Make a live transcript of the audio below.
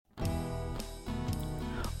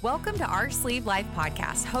Welcome to Our Sleeve Life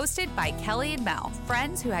podcast, hosted by Kelly and Mel,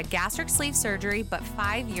 friends who had gastric sleeve surgery but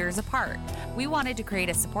 5 years apart. We wanted to create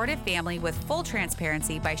a supportive family with full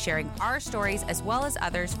transparency by sharing our stories as well as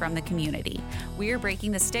others from the community. We are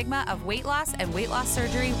breaking the stigma of weight loss and weight loss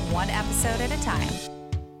surgery one episode at a time.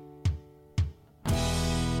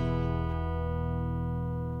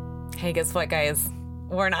 Hey, guess what, guys?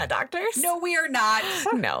 We're not doctors. No, we are not.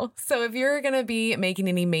 No. So if you're going to be making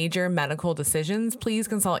any major medical decisions, please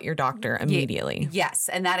consult your doctor immediately. Yes,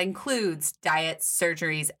 and that includes diets,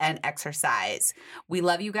 surgeries, and exercise. We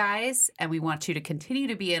love you guys, and we want you to continue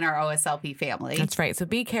to be in our OSLP family. That's right. So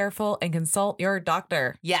be careful and consult your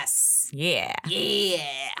doctor. Yes. Yeah. Yeah.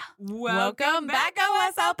 Welcome back,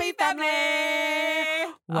 OSLP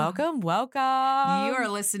family. Welcome. You are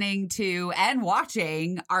listening to and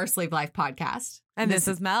watching Our Sleeve Life podcast. And this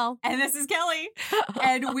is Mel. And this is Kelly.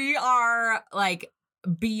 And we are like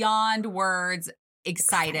beyond words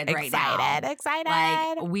excited right now. Excited.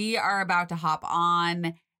 Like we are about to hop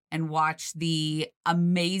on and watch the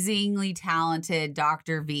amazingly talented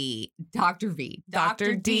Dr. D. Dr.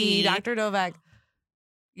 Novak.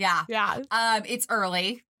 Yeah. Yeah. It's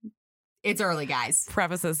early. It's early, guys.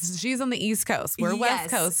 Prefaces. She's on the East Coast. We're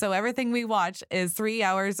West Coast. So everything we watch is 3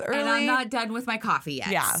 hours early. And I'm not done with my coffee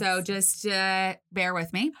yet. Yeah. So just bear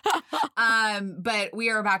with me. But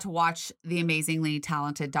we are about to watch the amazingly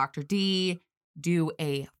talented Dr. D do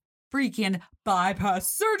a freaking bypass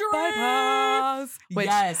surgery. Which,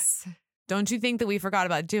 yes. Don't you think that we forgot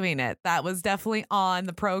about doing it? That was definitely on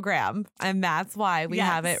the program. And that's why we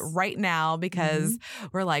have it right now, because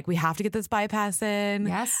we're like, we have to get this bypass in.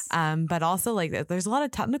 Yes. But also like there's a lot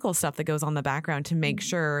of technical stuff that goes on in the background to make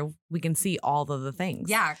sure we can see all of the things.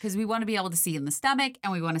 Yeah, because we want to be able to see in the stomach,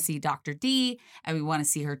 and we want to see Dr. D, and we want to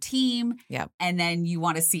see her team. Yep. And then you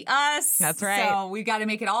want to see us. That's right. So we got to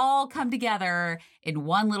make it all come together in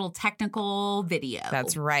one little technical video.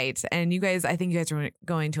 That's right. And you guys, I think you guys are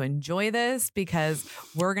going to enjoy this because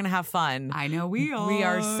we're going to have fun. I know we are. We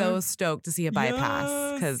are so stoked to see a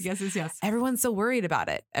bypass because yes. everyone's so worried about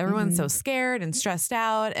it. Everyone's so scared and stressed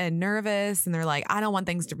out and nervous. And they're like, I don't want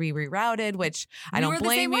things to be rerouted, which I don't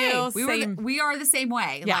blame you. We are the same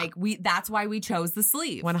way. Yeah. Like that's why we chose the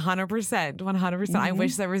sleeve. 100%. I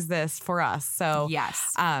wish there was this for us. So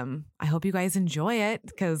yes. I hope you guys enjoy it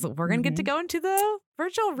because we're going to get to go into the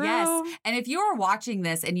virtual room. Yes. And if you are watching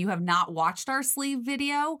this and you have not watched our sleeve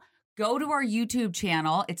video, go to our YouTube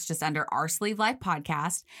channel. It's just under Our Sleeve Life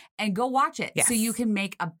podcast and go watch it so you can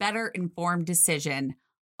make a better informed decision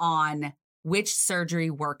on which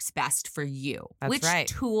surgery works best for you. Which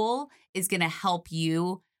tool is going to help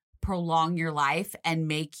you prolong your life and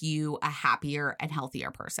make you a happier and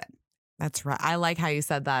healthier person. That's right. I like how you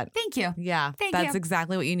said that. Thank you. Yeah, that's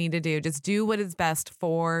exactly what you need to do. Just do what is best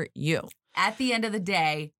for you. At the end of the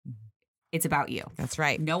day, it's about you. That's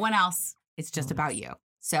right. No one else. It's just about you.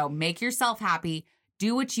 So make yourself happy,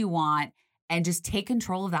 do what you want, and just take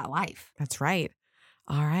control of that life. That's right.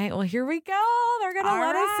 All right. Well, here we go. They're going to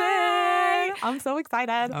let us in. I'm so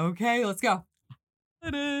excited. Okay, let's go.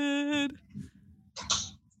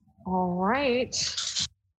 All right.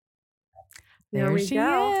 There we she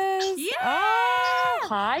go. is. Yeah. Oh.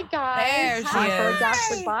 Hi, guys. There she Time for is. a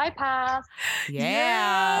gastric bypass.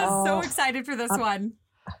 Yeah. So Oh. excited for this one.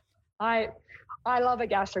 I love a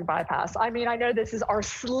gastric bypass. I mean, I know this is our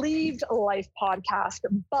Sleeved Life podcast,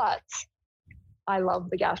 but I love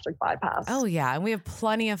the gastric bypass. Oh, yeah. And we have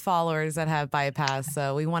plenty of followers that have bypass.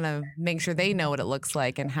 So we want to make sure they know what it looks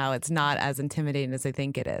like and how it's not as intimidating as they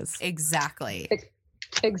think it is. Exactly.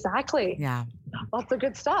 Exactly. Yeah. Lots of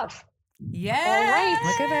good stuff. Yeah. All right.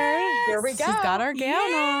 Look at her. Here we go. She's got our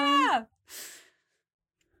gown on.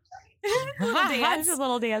 Little dance. Just a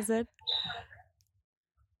little dancing.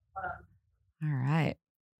 All right.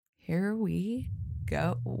 Here we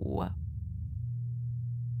go.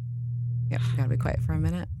 Yep. Gotta be quiet for a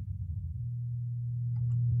minute.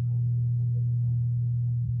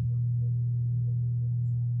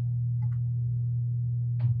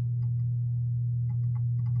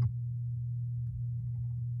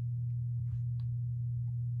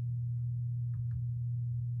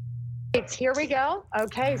 Here we go.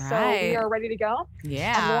 Okay, All so right. we are ready to go.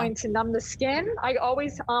 Yeah. I'm going to numb the skin. I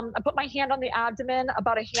always I put my hand on the abdomen,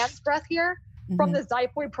 about a hand's breadth here, from the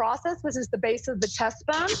xiphoid process, which is the base of the chest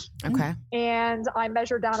bone. Okay. And I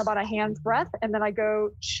measure down about a hand's breadth, and then I go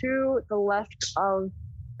to the left of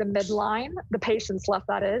the midline, the patient's left,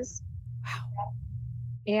 that is. Wow.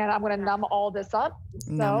 And I'm going to numb all this up.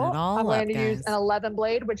 So Numb it all I'm going up, to use guys. an 11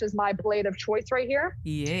 blade, which is my blade of choice right here.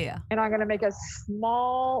 Yeah. And I'm going to make a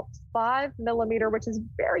small 5 millimeter, which is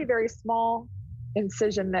very, very small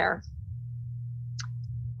incision there.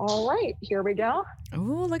 All right, here we go.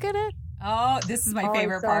 Ooh, look at it. Oh, this is my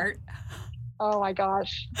favorite part. Oh my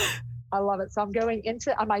gosh. I love it. So I'm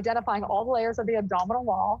identifying all the layers of the abdominal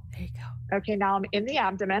wall. There you go. Okay, now I'm in the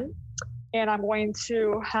abdomen, and I'm going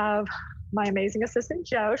to have my amazing assistant,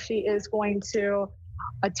 Jo. She is going to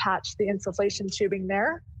attach the insufflation tubing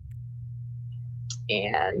there.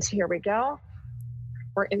 And here we go.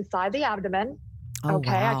 We're inside the abdomen. Oh,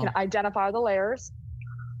 okay, wow. I can identify the layers.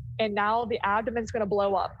 And now the abdomen's going to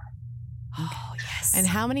blow up. Oh, yes. And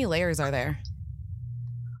how many layers are there?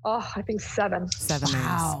 Oh, I think 7. 7 layers.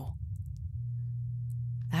 Wow.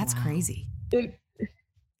 That's crazy.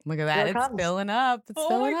 Look at that. It's filling up. It's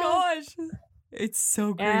filling up. Gosh. It's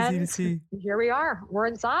so crazy to see. Here we are. We're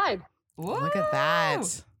inside. Whoa. Look at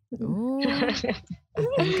that. Ooh. I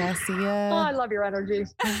think I see Oh, I love your energy.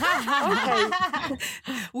 Okay.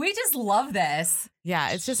 We just love this.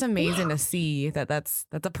 Yeah, it's just amazing to see that that's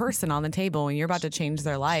a person on the table and you're about to change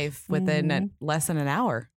their life within less than an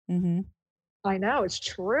hour. Mm-hmm. I know, it's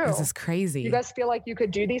true. This is crazy. You guys feel like you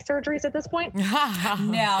could do these surgeries at this point?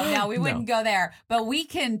 No, we wouldn't go there, but we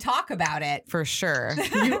can talk about it. For sure.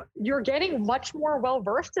 You're getting much more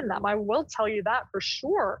well-versed in them. I will tell you that for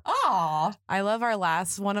sure. Oh, I love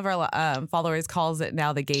one of our followers calls it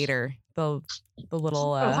now the gator, the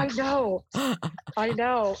little. I know. I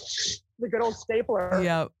know. The good old stapler.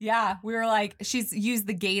 Yep. yeah. We were like, she's used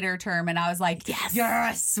the gator term, and I was like,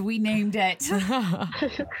 yes, we named it.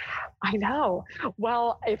 I know.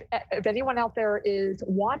 Well, if anyone out there is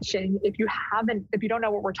watching, if you don't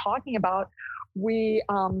know what we're talking about, we've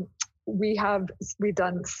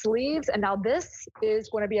done sleeves, and now this is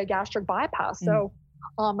going to be a gastric bypass. So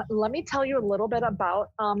let me tell you a little bit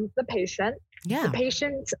about the patient. Yeah. The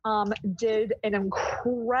patient did an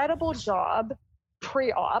incredible job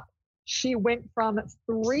pre-op. She went from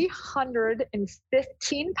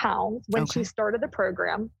 315 pounds when she started the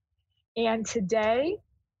program. And today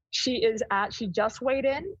she just weighed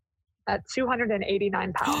in at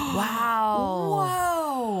 289 pounds. Wow.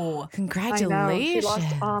 Whoa. Congratulations. I know.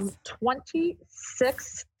 She lost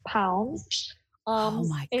 26 pounds. Oh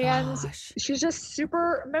my gosh. And she's just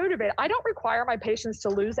super motivated. I don't require my patients to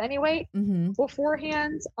lose any weight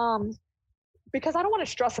beforehand. Because I don't want to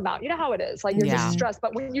stress them out. You know how it is. Like you're just stressed.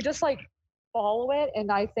 But when you just like follow it and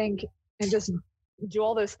just do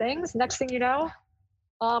all those things, next thing you know,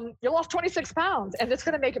 you lost 26 pounds. And it's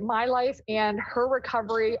going to make my life and her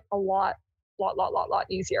recovery a lot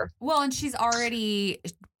easier. Well, and she's already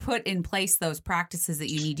put in place those practices that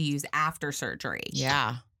you need to use after surgery.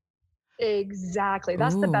 Yeah. Exactly.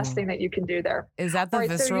 That's the best thing that you can do there. Is that the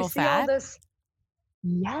visceral fat? Yes.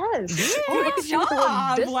 Yeah, Look at you with the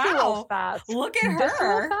word visceral fat. Look at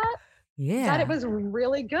visceral her. Fat? Yeah. That it was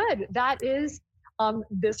really good. That is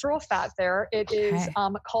visceral fat there. It is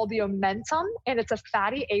called the omentum, and it's a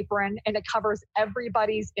fatty apron, and it covers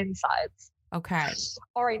everybody's insides. Okay.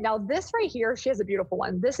 All right. Now this right here, she has a beautiful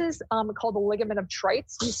one. This is called the ligament of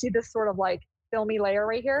Treitz. You see this sort of like filmy layer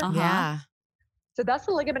right here? Yeah. So that's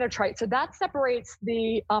the ligament of Treitz. So that separates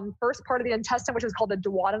the first part of the intestine, which is called the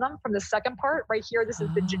duodenum, from the second part. Right here, this is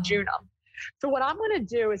the jejunum. So what I'm going to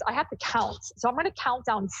do is I have to count. So I'm going to count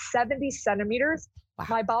down 70 centimeters. Wow.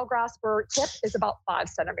 My bowel grasper tip is about 5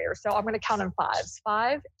 centimeters. So I'm going to count in fives.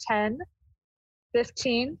 5, 10,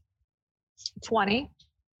 15, 20,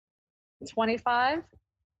 25,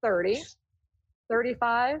 30,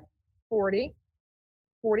 35, 40,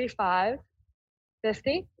 45,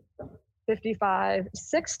 50, 55,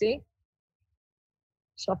 60,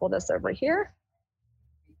 shuffle this over here,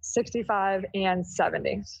 65, and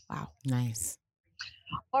 70. Wow. Nice.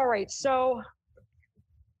 All right. So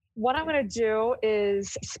what I'm going to do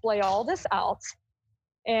is splay all this out,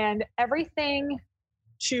 and everything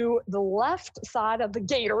to the left side of the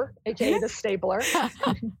gator, aka the stapler,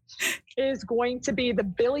 is going to be the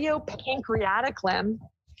biliopancreatic limb.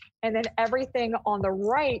 And then everything on the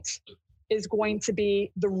right is going to be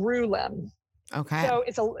the roux limb. Okay.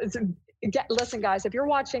 So listen, guys, if you're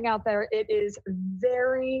watching out there, it is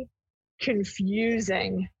very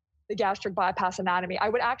confusing, the gastric bypass anatomy. I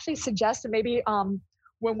would actually suggest that maybe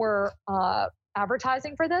when we're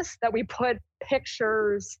advertising for this, that we put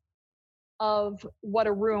pictures of what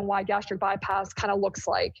a Roux and Y gastric bypass kind of looks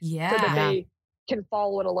like. Yeah. So that they can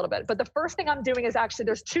follow it a little bit. But the first thing I'm doing is actually,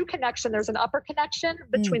 there's two connections. There's an upper connection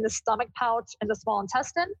between the stomach pouch and the small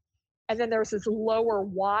intestine. And then there's this lower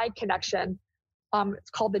Y connection. It's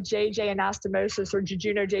called the JJ anastomosis or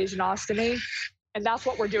jejunojejunectomy. And that's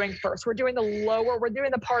what we're doing first. We're doing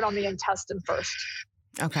the part on the intestine first.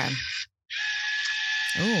 Okay.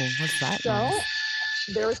 Oh, what's that? So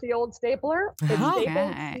there's the old stapler. It's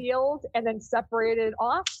stapled, sealed, and then separated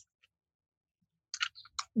off.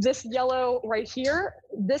 this yellow right here,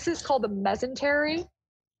 this is called the mesentery.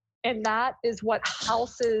 And that is what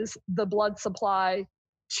houses the blood supply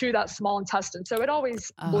to that small intestine. So it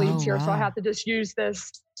always bleeds here. Wow. So I have to just use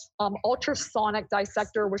this ultrasonic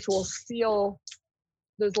dissector, which will seal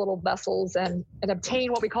those little vessels and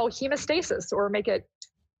obtain what we call hemostasis, or make it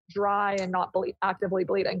dry and not actively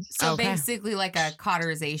bleeding. So basically like a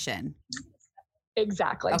cauterization.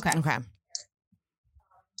 Exactly. Okay.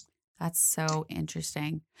 That's so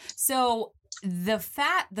interesting. So the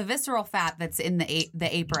visceral fat that's in the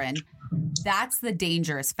apron, that's the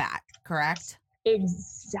dangerous fat, correct?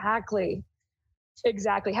 Exactly.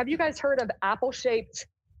 Have you guys heard of apple-shaped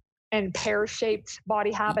and pear-shaped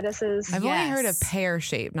body habituses? I've only heard of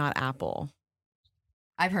pear-shaped, not apple.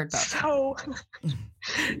 I've heard both. So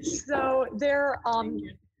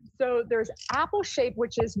there's apple shape,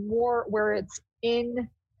 which is more where it's in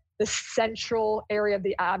the central area of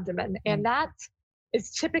the abdomen. And that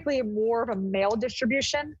is typically more of a male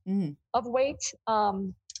distribution of weight.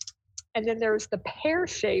 And then there's the pear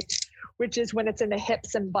shaped, which is when it's in the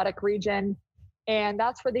hips and buttock region. And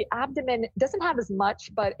that's where the abdomen doesn't have as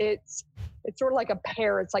much, but it's sort of like a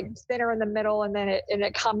pear. It's like thinner in the middle, and then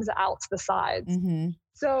it comes out to the sides. Mm-hmm.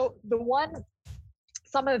 So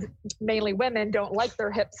some of mainly women don't like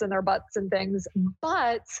their hips and their butts and things,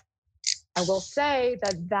 but I will say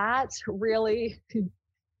that's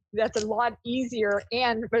a lot easier,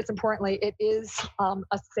 and most importantly, it is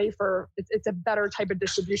it's a better type of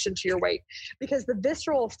distribution to your weight, because the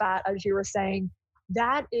visceral fat, as you were saying,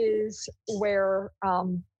 that is where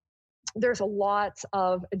there's a lot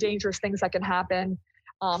of dangerous things that can happen.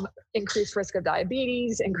 Increased risk of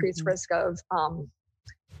diabetes, increased risk of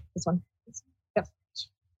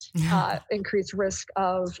increased risk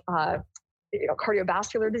of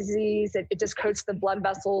cardiovascular disease. It just coats the blood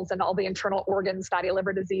vessels and all the internal organs, fatty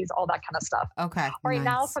liver disease, all that kind of stuff. Okay. All right. Nice.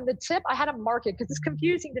 Now from the tip, I had to mark it because it's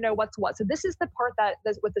confusing to know what's what. So this is the part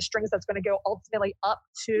that's with the strings that's going to go ultimately up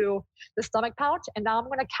to the stomach pouch. And now I'm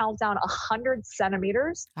going to count down 100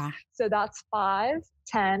 centimeters. So that's 5,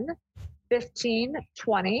 10, 15,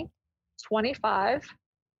 20, 25,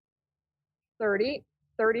 30,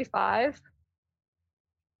 35,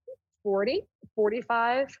 40,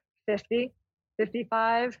 45, 50,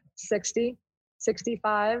 55, 60,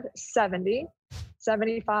 65, 70,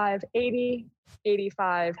 75, 80,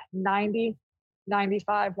 85, 90,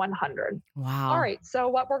 95, 100. Wow. All right. So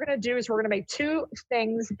what we're going to do is we're going to make two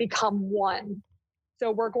things become one. So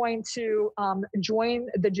we're going to join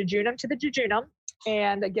the jejunum to the jejunum.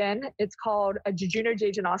 And again, it's called a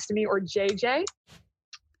jejunojejunostomy, or JJ.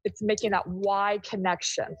 It's making that Y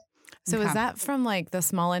connection. So is that from like the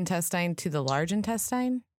small intestine to the large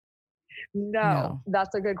intestine? No,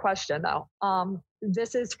 that's a good question though.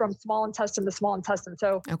 This is from small intestine to small intestine.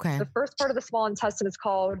 So the first part of the small intestine is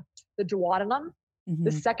called the duodenum. Mm-hmm.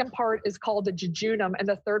 The second part is called the jejunum, and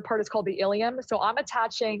the third part is called the ileum. So I'm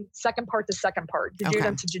attaching second part to second part,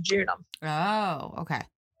 jejunum to jejunum. Oh, okay.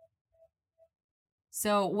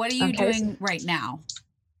 So what are you doing right now?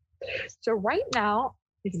 So right now,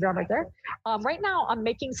 you can grab right there. Right now, I'm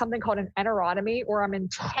making something called an enterotomy, or I'm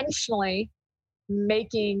intentionally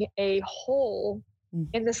making a hole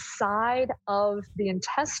in the side of the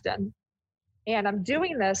intestine. And I'm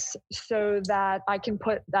doing this so that I can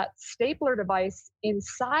put that stapler device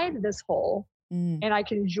inside this hole, and I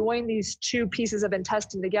can join these two pieces of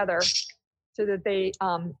intestine together so that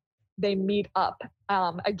they meet up.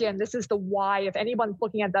 Again, this is the Y. If anyone's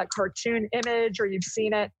looking at that cartoon image or you've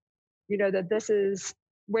seen it, you know that this is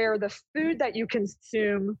where the food that you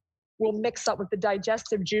consume will mix up with the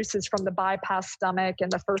digestive juices from the bypass stomach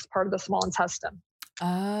and the first part of the small intestine.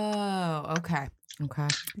 Oh, okay. Okay.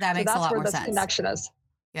 That makes a lot more sense. That's where the connection is.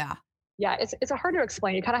 Yeah. Yeah. It's hard to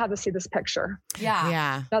explain. You kind of have to see this picture. Yeah.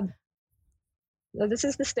 Yeah. Now this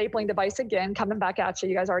is the stapling device again, coming back at you.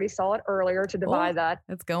 You guys already saw it earlier to divide that.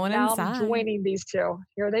 It's going now inside. I'm joining these two.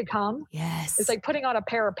 Here they come. Yes. It's like putting on a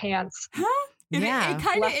pair of pants. Huh? Yeah. It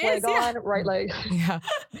kind of is. Left leg on, right leg. Yeah.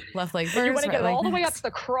 Left leg first. And you want to get it all the way next. up to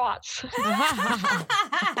the crotch.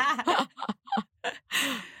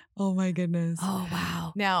 Oh my goodness. Oh,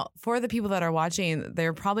 wow. Now, for the people that are watching,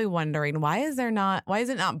 they're probably wondering, why is it not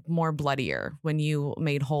more bloodier when you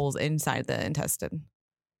made holes inside the intestine?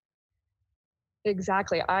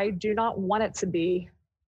 Exactly. I do not want it to be,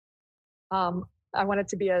 I want it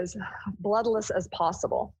to be as bloodless as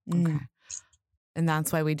possible. Okay. And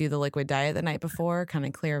that's why we do the liquid diet the night before, kind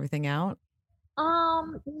of clear everything out?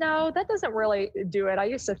 No, that doesn't really do it. I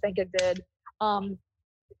used to think it did.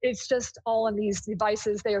 It's just all in these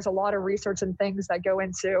devices. There's a lot of research and things that go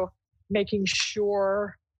into making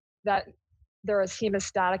sure that they're as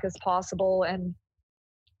hemostatic as possible. And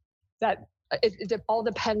that it all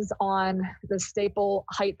depends on the staple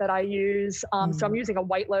height that I use. So I'm using a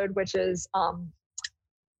white load, which is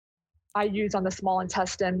I use on the small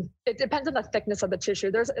intestine. It depends on the thickness of the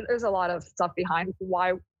tissue. There's a lot of stuff behind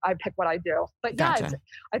why I pick what I do. But Gotcha.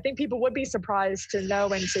 I think people would be surprised to know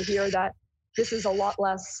and to hear that this is a lot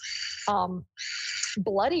less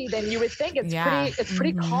bloody than you would think. It's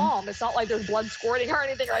pretty calm. It's not like there's blood squirting or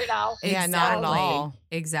anything right now. Yeah, not at all.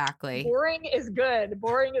 Exactly. Boring is good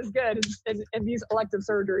in these elective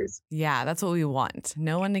surgeries. Yeah, that's what we want.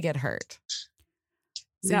 No one to get hurt.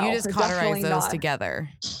 So No, you just cauterize those together.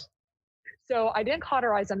 So I didn't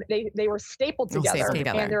cauterize them. They were stapled together.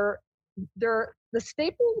 And the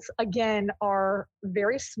staples again are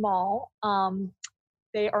very small.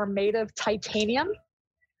 They are made of titanium,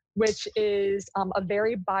 which is a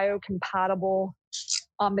very biocompatible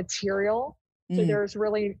material. So there's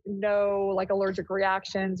really no like allergic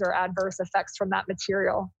reactions or adverse effects from that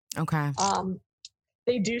material. Okay.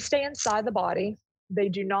 They do stay inside the body. They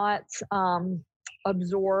do not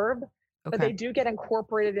absorb, but they do get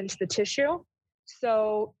incorporated into the tissue.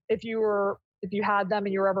 So if you had them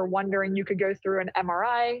and you were ever wondering, you could go through an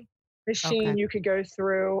MRI machine, you could go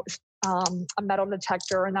through a metal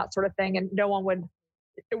detector and that sort of thing, and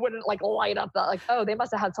it wouldn't like light up that like, oh, they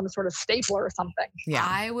must have had some sort of stapler or something. Yeah.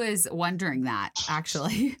 I was wondering that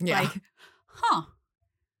actually. Yeah. Like,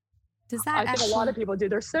 does that I think a lot of people do.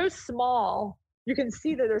 They're so small. You can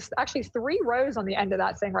see that there's actually 3 rows on the end of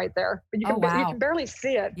that thing right there, but you can barely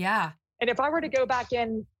see it. Yeah. And if I were to go back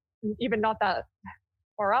in, even not that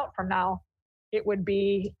far out from now, it would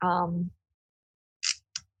be,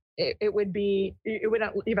 it wouldn't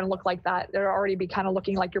even look like that. It would already be kind of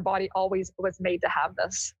looking like your body always was made to have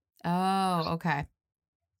this. Oh, okay.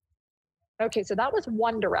 Okay. So that was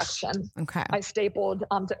one direction. Okay. I stapled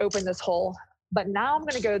to open this hole, but now I'm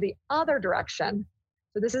going to go the other direction.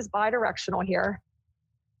 So this is bidirectional here.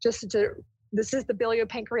 This is the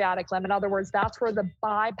biliopancreatic limb. In other words, that's where the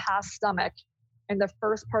bypass stomach and the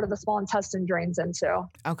first part of the small intestine drains into.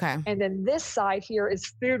 Okay. And then this side here is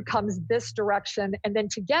food comes this direction. And then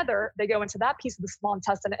together they go into that piece of the small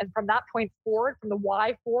intestine. And from that point forward, from the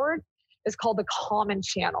Y forward, is called the common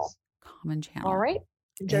channel. Common channel. All right.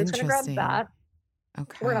 Joe's going to grab that.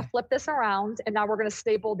 Okay. We're going to flip this around and now we're going to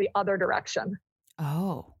staple the other direction.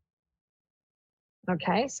 Oh.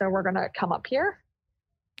 Okay. So we're going to come up here.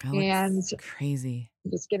 Oh, and crazy.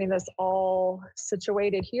 Just getting this all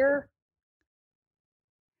situated here.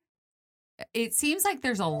 It seems like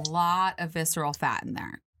there's a lot of visceral fat in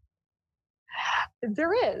there.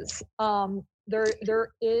 There is. There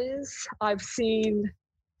is. I've seen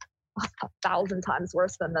 1,000 times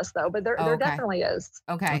worse than this though, but there definitely is.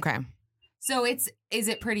 Okay. Okay. So is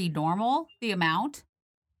it pretty normal, the amount?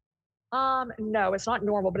 No, it's not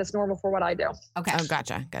normal, but it's normal for what I do. Okay. Oh,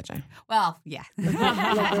 gotcha. Well, yeah. You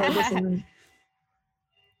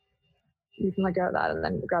can let go of that and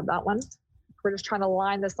then grab that one. We're just trying to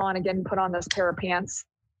line this on again, put on this pair of pants.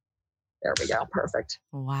 There we go. Perfect.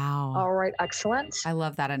 Wow. All right. Excellent. I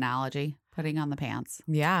love that analogy. Putting on the pants.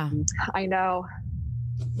 Yeah. I know.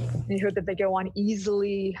 You heard that they go on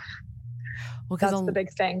easily. Well, that's the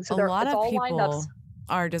big thing. So a lot of people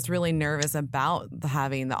are just really nervous about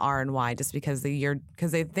having the R and Y just because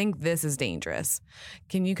they think this is dangerous.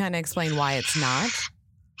 Can you kind of explain why it's not?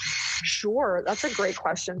 Sure. That's a great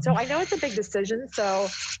question. So I know it's a big decision. So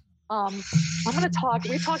I'm going to talk.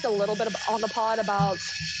 We talked a little bit on the pod about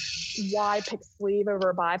why pick sleeve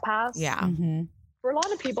over bypass. Yeah. Mm-hmm. For a lot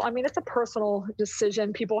of people, I mean, it's a personal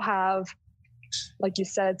decision. People have, like you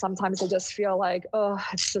said, sometimes they just feel like, oh,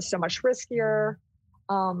 it's just so much riskier.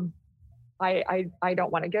 I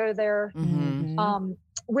don't want to go there. Mm-hmm.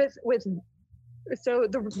 So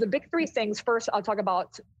the big 3 things. First, I'll talk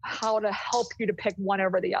about how to help you to pick one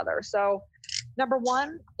over the other. So number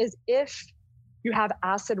 1 is if you have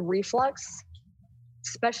acid reflux,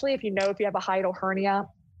 especially if you have a hiatal hernia,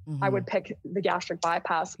 I would pick the gastric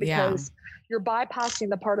bypass because you're bypassing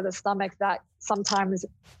the part of the stomach that sometimes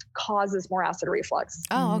causes more acid reflux.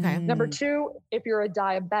 Oh, okay. Number 2, if you're a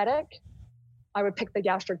diabetic, I would pick the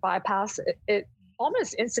gastric bypass. It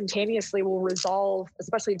almost instantaneously will resolve,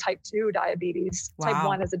 especially type 2 diabetes. Wow. Type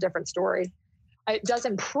 1 is a different story. It does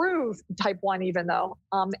improve type 1 even though.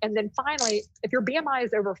 And then finally, if your BMI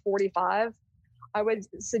is over 45, I would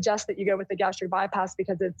suggest that you go with the gastric bypass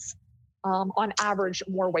because it's on average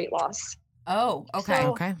more weight loss. Oh, okay.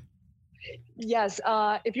 So, okay. Yes.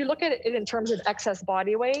 If you look at it in terms of excess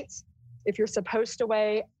body weight, if you're supposed to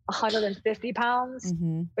weigh 150 pounds,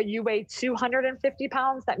 but you weigh 250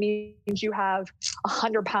 pounds, that means you have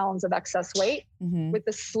 100 pounds of excess weight. With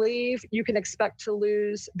the sleeve, you can expect to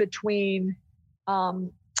lose between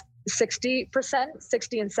 60%,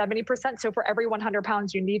 60 and 70%. So for every 100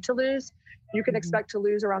 pounds you need to lose, you can expect to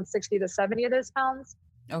lose around 60 to 70 of those pounds.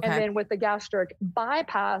 Okay. And then with the gastric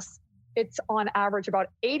bypass, it's on average about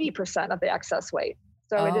 80% of the excess weight.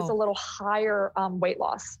 So it is a little higher weight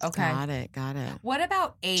loss. Okay. Got it. What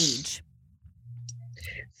about age?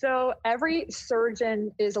 So every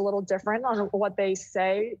surgeon is a little different on what they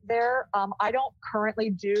say there. I don't currently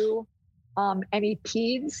do any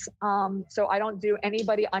peds. So I don't do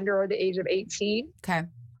anybody under the age of 18. Okay.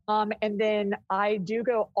 And then I do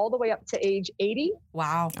go all the way up to age 80.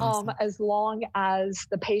 Wow. Awesome. As long as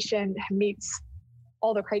the patient meets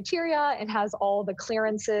all the criteria and has all the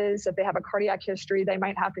clearances. If they have a cardiac history, they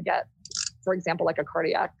might have to get, for example, like a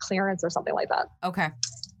cardiac clearance or something like that. Okay.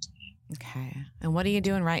 And what are you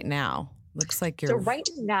doing right now? Looks like you're... So right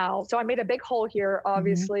now, I made a big hole here,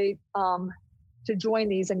 obviously, to join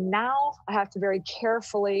these. And now I have to very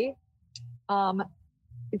carefully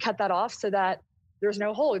cut that off so that there's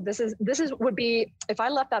no hole. This would be, if I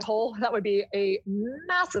left that hole, that would be a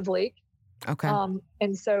massive leak. Okay.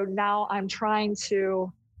 And so now I'm trying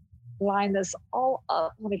to line this all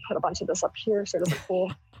up. Let me put a bunch of this up here so it doesn't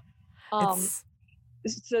pull.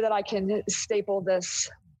 So that I can staple this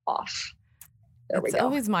off. There we go. It's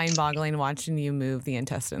always mind-boggling watching you move the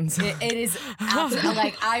intestines. It is absolutely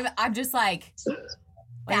like I'm just like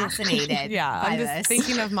fascinated. I'm just this.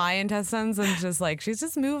 thinking of my intestines and just like she's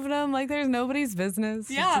just moving them like there's nobody's business.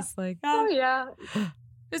 Yeah. She's just like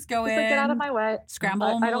just go in. Get out of my way.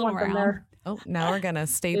 Scramble. I don't want them there. Oh, now we're gonna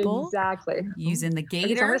staple. Exactly. Using the gator.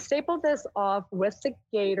 Okay, so I'm gonna staple this off with the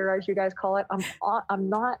gator, as you guys call it. I'm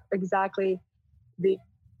not exactly the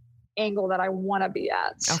angle that I want to be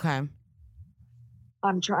at. Okay.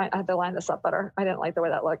 I have to line this up better. I didn't like the way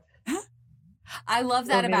that looked. I love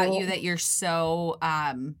that about you, that you're so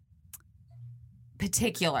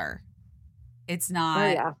particular. It's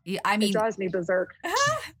not. I mean, it drives me berserk.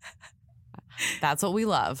 That's what we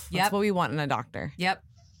love. Yep. That's what we want in a doctor. Yep.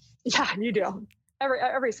 Yeah, you do.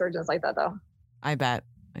 Every surgeon's like that, though. I bet.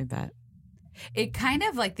 It kind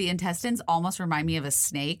of like the intestines almost remind me of a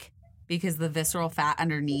snake because the visceral fat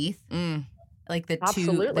underneath, like the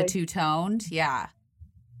two-toned. Yeah.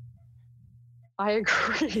 I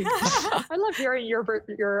agree. I love hearing your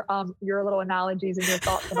little analogies and your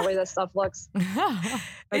thoughts on the way this stuff looks.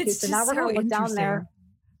 Okay, so now we're going to look down there.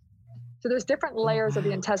 So there's different layers of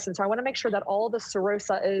the intestine. So I want to make sure that all the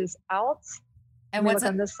serosa is out. And what's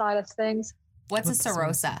on this side of things? What's a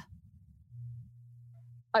serosa?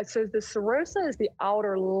 So the serosa is the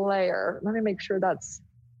outer layer. Let me make sure that's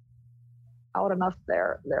out enough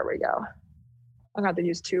there. There we go. I'm going to have to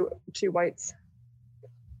use two whites.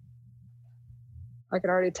 I can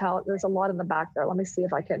already tell there's a lot in the back there. Let me see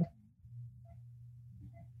if I can.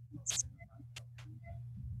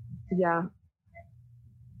 Yeah.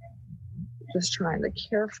 Just trying to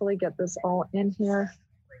carefully get this all in here.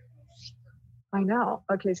 I know.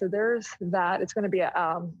 Okay, so there's that. It's going to be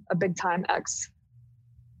a big time X.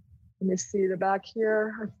 Let me see the back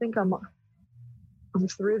here. I think I'm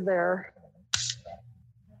through there.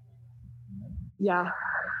 Yeah,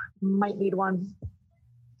 might need one.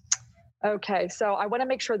 Okay, so I want to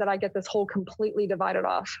make sure that I get this hole completely divided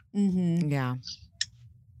off. Mm-hmm. Yeah.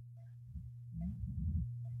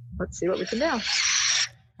 Let's see what we can do. All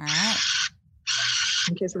right.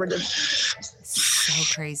 Okay, so we're good.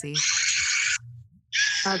 So crazy.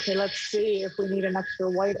 Okay, let's see if we need an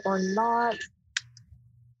extra white or not.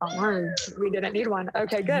 Oh, we didn't need one.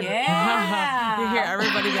 Okay, good. Yeah. You hear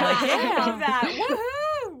everybody be like, I love that.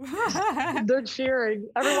 Woohoo. They're cheering.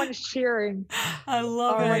 Everyone's cheering. I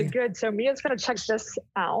love it. All right, good. So Mia's going to check this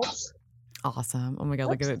out. Awesome. Oh my God,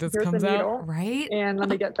 look at it. Just Here's comes the needle. out. Right? And let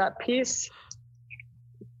me get that piece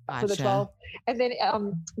for the 12. And then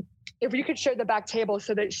if you could show the back table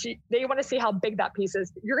so that they want to see how big that piece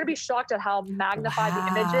is. You're going to be shocked at how magnified the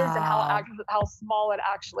image is and how small it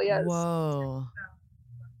actually is. Whoa.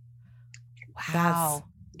 Wow.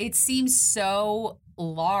 It seems so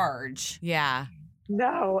large. Yeah.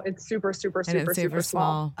 No, it's super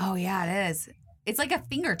small. Oh, yeah, it is. It's like a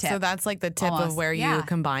fingertip. So that's like the tip of where you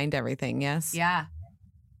combined everything, yes? Yeah.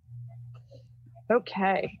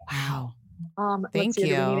 Okay. Wow. Let's see,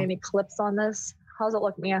 do we need any clips on this? How's it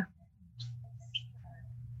look, Mia?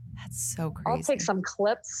 That's so crazy. I'll take some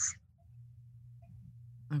clips.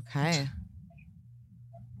 Okay.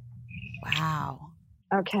 Wow.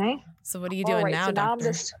 Okay. So what are you doing now, so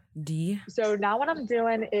Dr. D? So now what I'm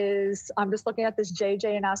doing is I'm just looking at this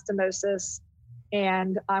JJ anastomosis,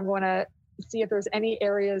 and I'm going to see if there's any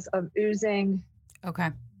areas of oozing. Okay.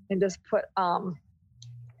 And just put a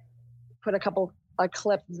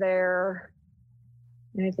clip there.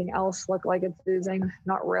 Anything else look like it's oozing?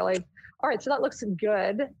 Not really. All right, so that looks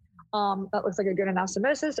good. That looks like a good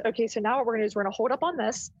anastomosis. Okay, so now what we're gonna do is we're gonna hold up on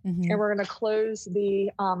this and we're gonna close the,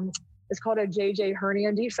 it's called a JJ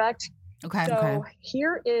hernia defect. Okay. So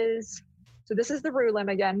here is, so this is the roux limb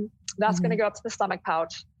again. That's gonna go up to the stomach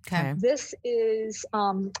pouch. Okay. This is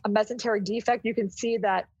a mesenteric defect. You can see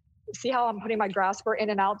that, see how I'm putting my grasper in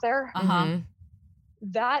and out there?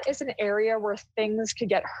 That is an area where things could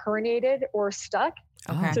get herniated or stuck.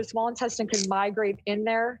 Okay. So small intestine could migrate in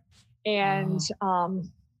there. And so I'm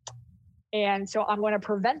going to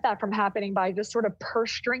prevent that from happening by just sort of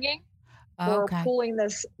purse stringing or pulling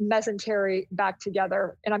this mesentery back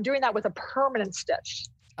together. And I'm doing that with a permanent stitch.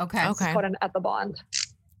 Okay. It's called an Ethibond.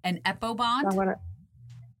 An Ethibond? So I'm going to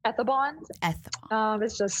Ethibond. Ethibond.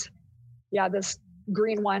 It's just, this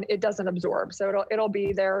green one, it doesn't absorb. So it'll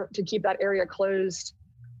be there to keep that area closed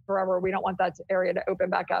forever. We don't want that area to open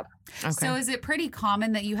back up. Okay. So is it pretty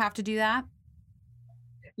common that you have to do that?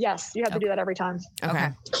 Yes, you have to do that every time. Okay.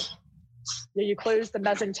 Yeah, you close the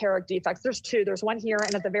mesenteric defects. There's two. There's one here,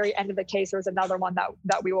 and at the very end of the case, there's another one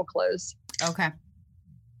that we will close. Okay.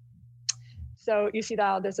 So you see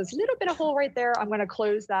that there's this little bit of hole right there. I'm going to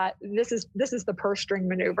close that. This is the purse string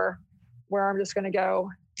maneuver, where I'm just going to go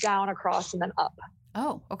down, across, and then up.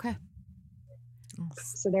 Oh, okay.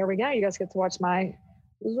 So there we go. You guys get to watch my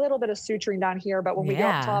little bit of suturing down here, but when we go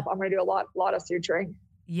up top, I'm going to do a lot of suturing.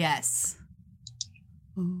 Yes.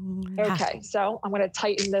 Okay, so I'm going to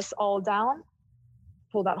tighten this all down,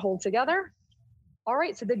 pull that hole together. All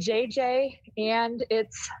right, so the JJ and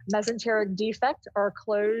its mesenteric defect are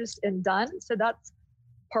closed and done. So that's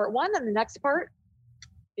part one. And the next part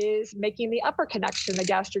is making the upper connection, the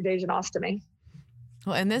gastrojejunectomy.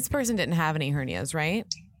 Well, and this person didn't have any hernias, right?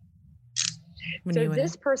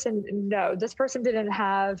 This person didn't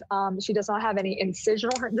have, she does not have any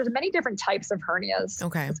incisional hernias. There's many different types of hernias.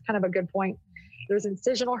 Okay. That's kind of a good point. There's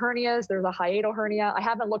incisional hernias. There's a hiatal hernia. I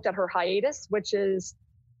haven't looked at her hiatus, which is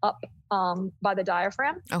up by the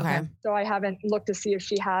diaphragm. Okay. So I haven't looked to see if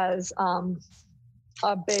she has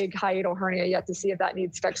a big hiatal hernia yet to see if that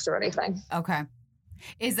needs fixed or anything. Okay.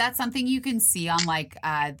 Is that something you can see on like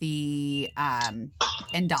the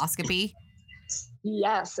endoscopy?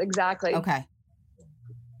 Yes, exactly. Okay.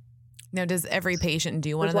 Now, does every patient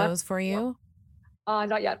do one of those for you?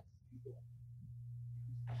 Not yet.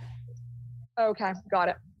 Okay, got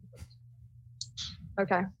it.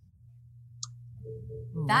 Okay.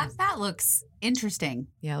 That looks interesting.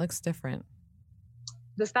 Yeah, it looks different.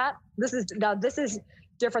 This is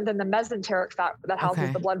different than the mesenteric fat that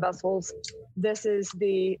houses the blood vessels. This is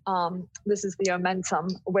the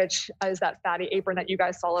omentum, which is that fatty apron that you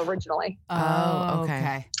guys saw originally. Oh,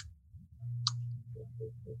 okay.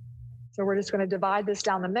 So we're just going to divide this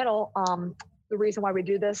down the middle. The reason why we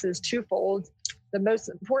do this is twofold. The most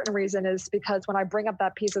important reason is because when I bring up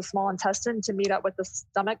that piece of small intestine to meet up with the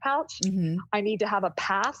stomach pouch, I need to have a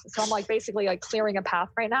path. So I'm basically clearing a path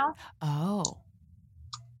right now. Oh.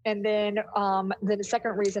 And then the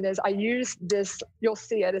second reason is I use this, you'll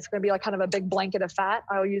see it, it's going to be kind of a big blanket of fat.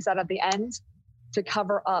 I'll use that at the end to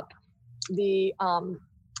cover up the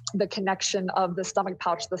connection of the stomach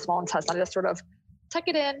pouch to the small intestine. I just sort of tuck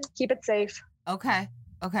it in, keep it safe. Okay.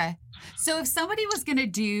 So if somebody was going to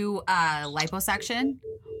do liposuction,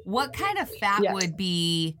 what kind of fat would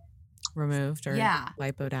be removed or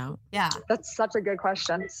lipoed out? Yeah. That's such a good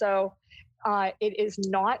question. So it is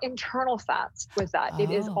not internal fat with that.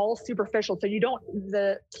 It is all superficial. So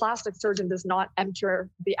the plastic surgeon does not enter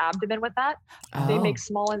the abdomen with that. They make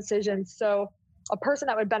small incisions. So a person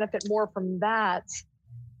that would benefit more from that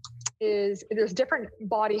is there's different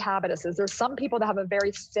body habituses. There's some people that have a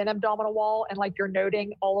very thin abdominal wall and you're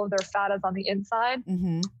noting all of their fat is on the inside.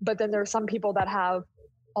 But then there's some people that have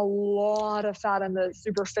a lot of fat in the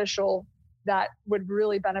superficial that would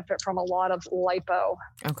really benefit from a lot of lipo.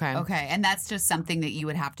 Okay. And that's just something that you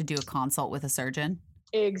would have to do a consult with a surgeon?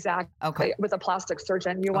 Exactly. Okay. With a plastic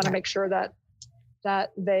surgeon. You want to make sure that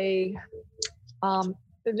they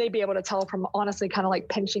be able to tell from honestly kind of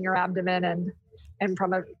pinching your abdomen and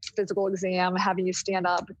from a physical exam, having you stand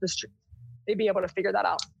up, they'd be able to figure that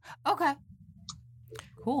out. Okay.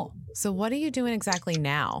 Cool. So what are you doing exactly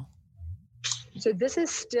now? So this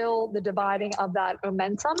is still the dividing of that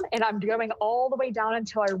omentum, and I'm going all the way down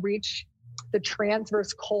until I reach the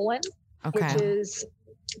transverse colon, which is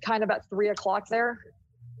kind of at 3 o'clock there.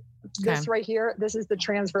 This right here, this is the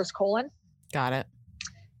transverse colon. Got it.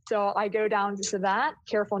 So I go down to that,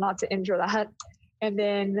 careful not to injure that. And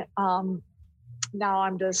then now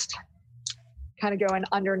I'm just kind of going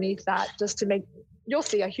underneath that just to make, you'll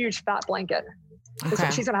see a huge fat blanket.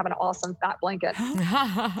 She's going to have an awesome fat blanket.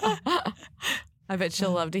 I bet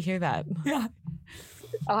she'll love to hear that. Yeah.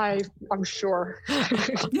 I'm sure.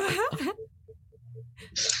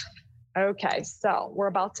 Okay, so we're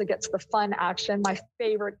about to get to the fun action, my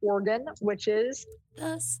favorite organ, which is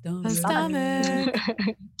the stomach. The stomach.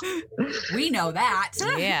 We know that.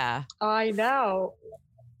 Yeah. I know.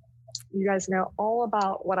 You guys know all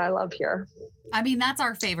about what I love here. I mean, that's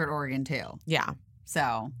our favorite organ too. Yeah.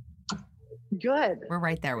 So good. We're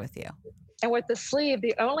right there with you. And with the sleeve,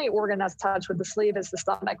 the only organ that's touched with the sleeve is the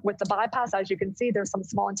stomach. With the bypass, as you can see, there's some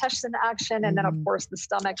small intestine action. And then, of course, the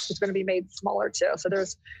stomach is going to be made smaller, too. So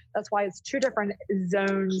that's why it's two different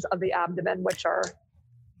zones of the abdomen, which are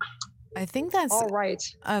I think that's all right.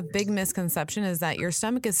 A big misconception is that your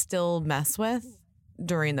stomach is still messed with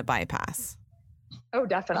during the bypass. Oh,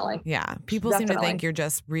 definitely. Yeah. People seem to think you're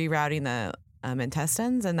just rerouting the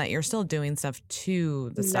intestines and that you're still doing stuff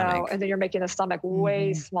to the stomach. No, and then you're making the stomach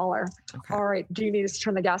way smaller. Okay. All right. Do you need us to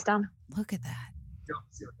turn the gas down? Look at that.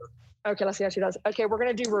 Okay, let's see how she does. Okay, we're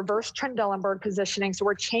going to do reverse Trendelenburg positioning. So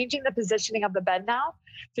we're changing the positioning of the bed now.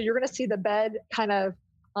 So you're going to see the bed kind of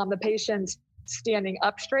the patient standing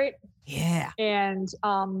up straight. Yeah. And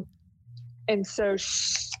so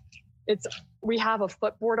we have a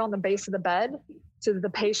footboard on the base of the bed so that the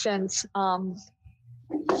patient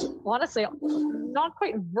honestly, not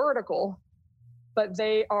quite vertical, but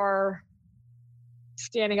they are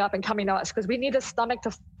standing up and coming to us because we need the stomach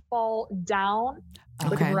to fall down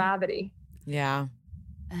with gravity. Yeah.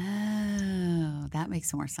 Oh, that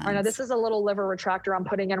makes more sense. I know this is a little liver retractor I'm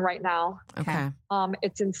putting in right now. Okay.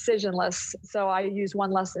 It's incisionless, so I use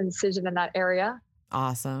one less incision in that area.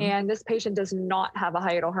 Awesome. And this patient does not have a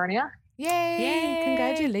hiatal hernia. Yay!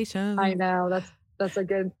 Congratulations. I know that's a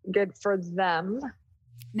good for them.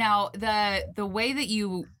 Now, the way that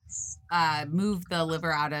you move the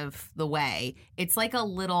liver out of the way, it's like a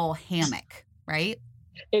little hammock, right?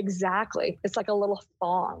 Exactly. It's like a little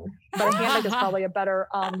thong, but a hammock is probably a better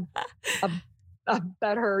a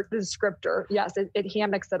better descriptor. Yes, it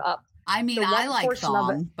hammocks it up. I mean, I like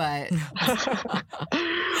thong, but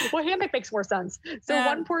well, hammock makes more sense. So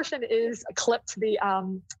one portion is clipped to the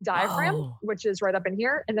diaphragm, which is right up in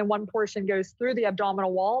here, and then one portion goes through the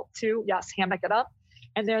abdominal wall to hammock it up.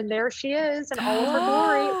 And then there she is in all of her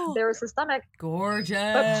glory. There's the stomach.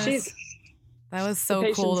 Gorgeous. That was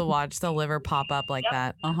so cool to watch the liver pop up like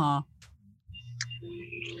that. Uh-huh.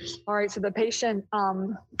 All right. So the patient,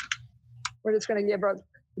 we're just going to give her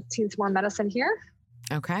 15 more medicine here.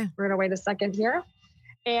 Okay. We're going to wait a second here.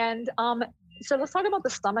 And so let's talk about the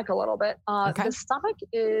stomach a little bit. The stomach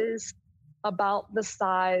is about the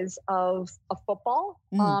size of a football.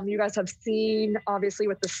 You guys have seen, obviously,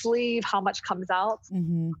 with the sleeve, how much comes out.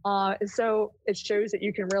 And so it shows that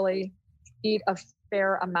you can really eat a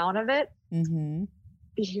fair amount of it.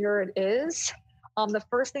 Here it is. The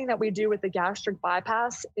first thing that we do with the gastric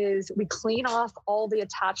bypass is we clean off all the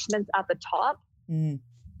attachments at the top.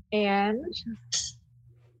 And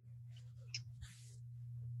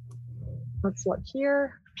let's look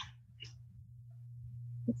here.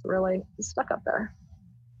 It's really stuck up there.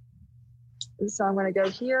 So I'm going to go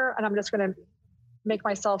here and I'm just going to make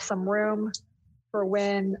myself some room for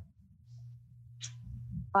when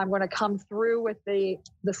I'm going to come through with the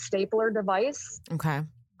stapler device. Okay.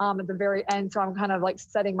 At the very end. So I'm kind of like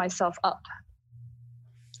setting myself up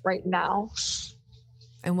right now.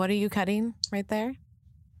 And what are you cutting right there?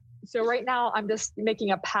 So right now I'm just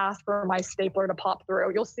making a path for my stapler to pop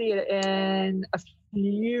through. You'll see it in a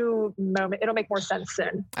few moments. It'll make more sense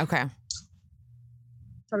soon. Okay.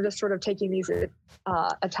 So I'm just sort of taking these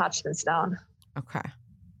attachments down. Okay.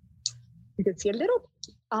 You can see a little,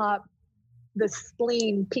 the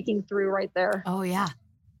spleen peeking through right there. Oh, yeah.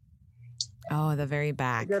 Oh, the very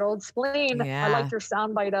back. Good old spleen. Yeah. I liked your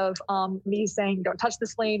soundbite of me saying, don't touch the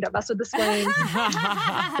spleen, don't mess with the spleen,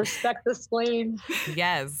 respect the spleen.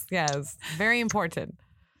 Yes, yes. Very important.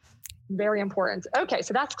 Very important. Okay,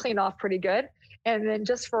 so that's cleaned off pretty good. And then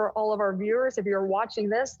just for all of our viewers, if you're watching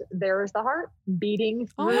this, there's the heart beating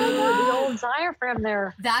through the old diaphragm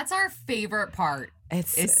there. That's our favorite part.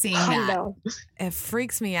 Is seeing that. It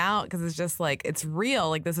freaks me out because it's just like, it's real.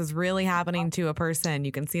 Like this is really happening to a person.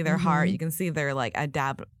 You can see their heart. You can see their like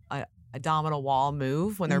abdominal wall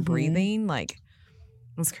move when they're breathing. Like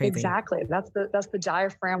it's crazy. Exactly. That's the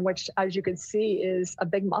diaphragm, which as you can see is a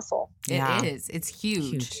big muscle. It is. It's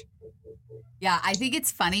huge. Yeah, I think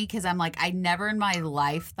it's funny because I'm like, I never in my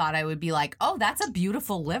life thought I would be like, oh, that's a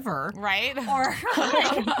beautiful liver. Right? Or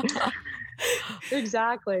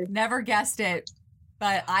exactly. Never guessed it.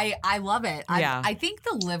 But I love it. Yeah. I think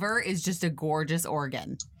the liver is just a gorgeous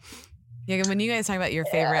organ. Yeah, when you guys talk about your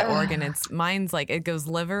favorite organ, mine's like it goes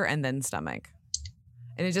liver and then stomach.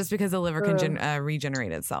 And it's just because the liver can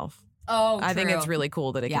regenerate itself. Oh, I think true. it's really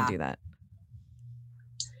cool that it can do that.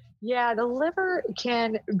 Yeah, the liver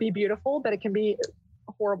can be beautiful, but it can be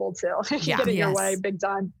horrible too. You get it your way big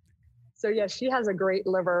time. So yeah, she has a great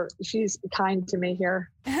liver. She's kind to me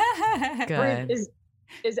here. Good.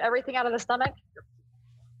 Is everything out of the stomach?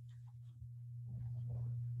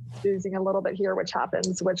 Oozing a little bit here, which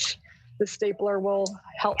happens, which the stapler will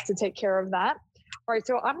help to take care of that. All right,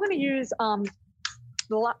 so I'm going to use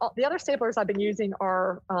the other staplers I've been using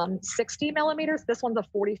are 60 millimeters. This one's a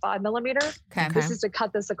 45 millimeter. Okay. This is to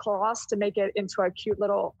cut this across to make it into a cute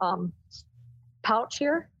little pouch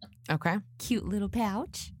here. Okay. Cute little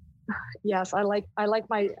pouch. Yes, I like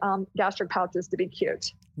my gastric pouches to be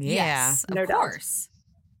cute. Yeah. Yes, no of doubt. course.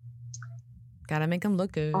 Gotta make them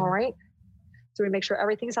look good. All right. So we make sure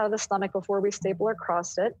everything's out of the stomach before we staple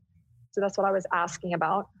across it. So that's what I was asking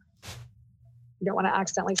about. You don't want to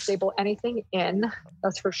accidentally staple anything in.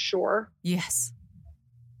 That's for sure. Yes.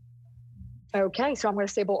 Okay. So I'm going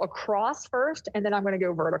to staple across first, and then I'm going to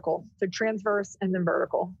go vertical. So transverse and then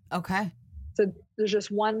vertical. Okay. So there's just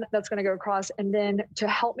one that's going to go across. And then to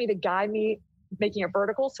help me, to guide me making it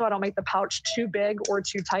vertical so I don't make the pouch too big or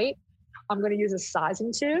too tight, I'm going to use a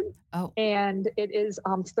sizing tube. Oh. And it is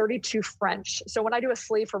 32 French. So when I do a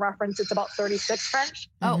sleeve for reference, it's about 36 French.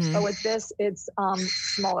 Oh. But with this, it's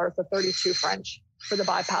smaller. It's a 32 French for the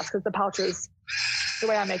bypass, because the pouches, the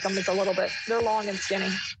way I make them is a little bit, they're long and skinny.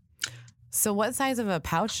 So what size of a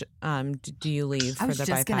pouch do you leave for the bypass? I was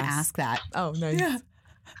just going to ask that. Oh, nice. Yeah.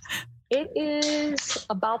 It is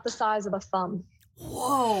about the size of a thumb.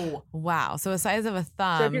 Whoa. Wow. So a size of a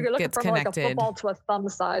thumb so if you're looking gets from connected like a football to a thumb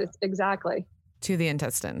size, exactly. To the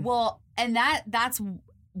intestine. Well, and that's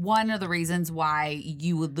one of the reasons why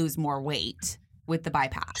you would lose more weight with the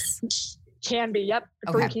bypass. Can be, yep.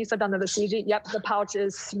 For adhesive under the CG, yep. The pouch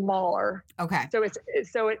is smaller. Okay. So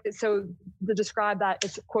so to describe that,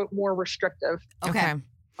 it's quote more restrictive. Okay.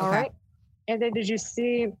 All right. And then did you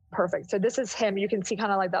see? Perfect. So this is him. You can see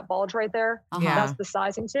kind of like that bulge right there. Yeah. That's the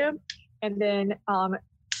sizing tube. And then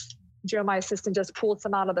Joe, my assistant, just pulled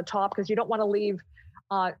some out of the top because you don't want to leave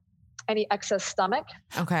any excess stomach.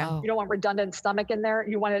 Okay. You don't want redundant stomach in there.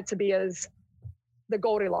 You want it to be as the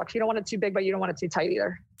Goldilocks. You don't want it too big, but you don't want it too tight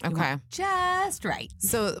either. Okay. Just right.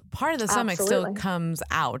 So part of the stomach still comes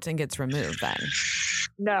out and gets removed then?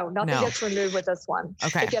 No, nothing gets removed with this one.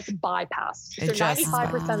 Okay. It gets bypassed. So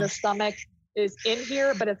 95% of the stomach is in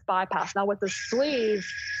here, but it's bypassed. Now with the sleeve,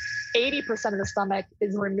 80% of the stomach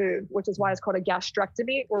is removed, which is why it's called a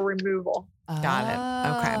gastrectomy or removal. Got it.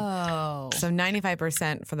 Okay. So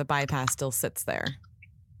 95% for the bypass still sits there.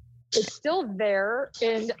 It's still there.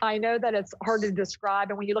 And I know that it's hard to describe.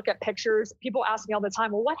 And when you look at pictures, people ask me all the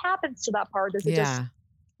time, well, what happens to that part? Does it just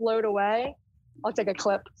float away? I'll take a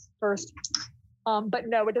clip first. But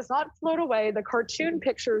no, it does not float away. The cartoon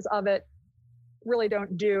pictures of it really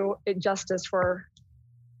don't do it justice for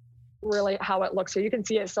really how it looks. So you can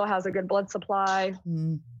see it still has a good blood supply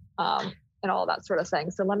and all that sort of thing.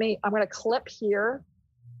 So I'm going to clip here.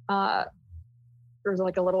 There's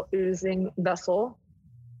like a little oozing vessel.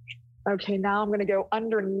 Okay, now I'm going to go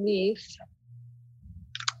underneath.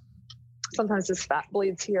 Sometimes this fat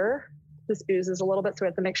bleeds here. This oozes a little bit, so we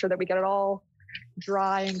have to make sure that we get it all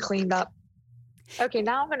dry and cleaned up. Okay,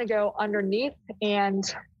 now I'm going to go underneath, and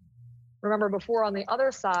remember before on the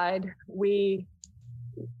other side, we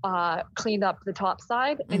cleaned up the top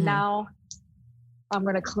side, and now I'm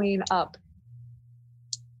going to clean up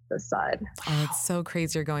this side. Oh, it's so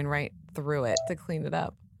crazy you're going right through it to clean it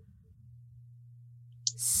up.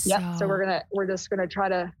 Yep. So we're just gonna try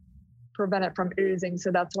to prevent it from oozing.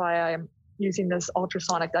 So that's why I'm using this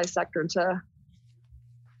ultrasonic dissector to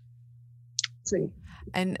see.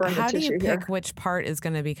 And how do you pick which part is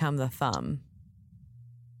going to become the thumb?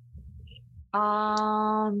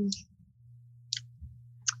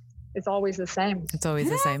 It's always the same. It's always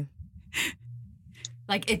the same.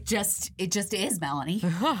 Like it just is, Melanie.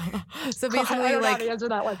 So basically, I don't know how to answer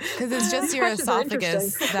that one. Because it's just your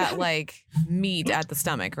esophagus that like meet at the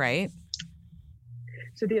stomach, right?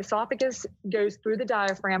 So the esophagus goes through the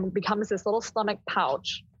diaphragm, becomes this little stomach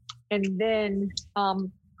pouch, and then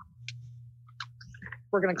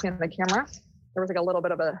we're going to clean the camera. There was like a little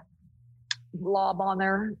bit of a blob on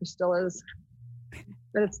there. It still is,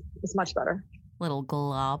 but it's much better. Little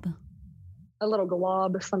glob. A little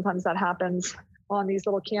glob. Sometimes that happens on these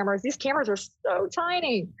little cameras. These cameras are so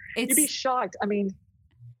tiny. You'd be shocked. I mean,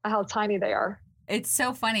 how tiny they are. It's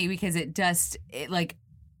so funny because it like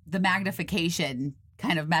the magnification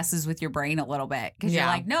kind of messes with your brain a little bit because you're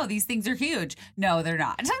like, no, these things are huge. No, they're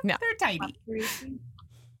not. No. They're tiny.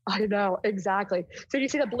 I know, exactly. So you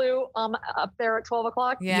see the blue up there at 12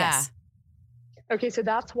 o'clock? Yeah. Yes. Okay, so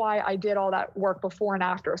that's why I did all that work before and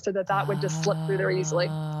after, so that would just slip through there easily.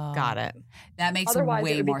 Got it. That makes Otherwise, it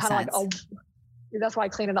way would be more kind sense. of like that's why I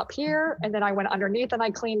cleaned it up here, and then I went underneath and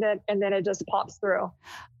I cleaned it, and then it just pops through.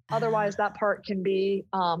 Otherwise, that part can be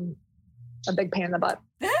a big pain in the butt.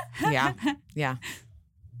 Yeah. Yeah.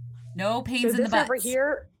 No pains So in the this butt. over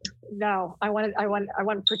here, no, I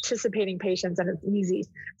want participating patients, and it's easy.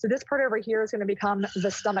 So this part over here is going to become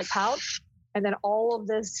the stomach pouch. And then all of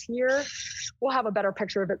this here, we'll have a better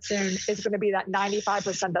picture of it soon. It's going to be that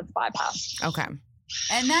 95% that's bypassed. Okay.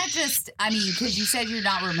 And that just, I mean, because you said you're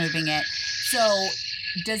not removing it. So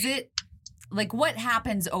does it, like, what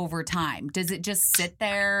happens over time? Does it just sit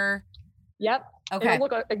there? Yep. Okay. It'll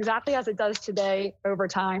look exactly as it does today over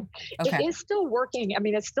time. Okay. It is still working. I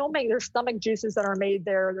mean, it's still made, there's stomach juices that are made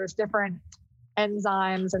there. There's different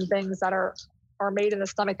enzymes and things that are made in the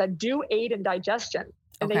stomach that do aid in digestion.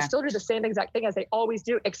 And Okay. they still do the same exact thing as they always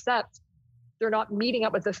do, except they're not meeting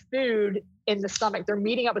up with the food in the stomach. They're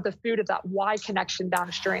meeting up with the food at that Y connection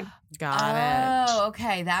downstream. Got it. Oh,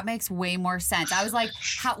 okay. That makes way more sense. I was like,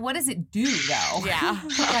 what does it do though? Yeah.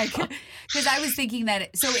 Like, because I was thinking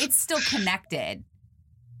that, so it's still connected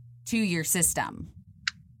to your system.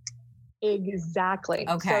 Exactly.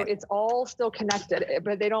 Okay. So it's all still connected,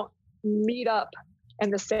 but they don't meet up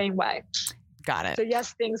in the same way. Got it. So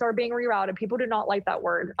yes, things are being rerouted. People do not like that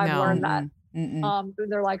word. I've No. learned that. Mm-mm.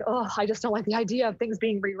 They're like, oh, I just don't like the idea of things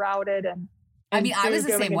being rerouted and I mean, I was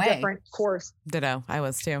the food same going a way. different course. Ditto. I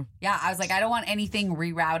was too. Yeah, I was like, I don't want anything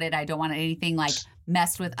rerouted. I don't want anything like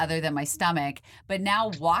messed with other than my stomach. But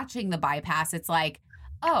now watching the bypass, it's like,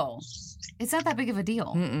 oh, it's not that big of a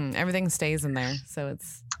deal. Mm-mm. Everything stays in there. So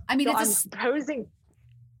it's. I mean, So it's I'm posing.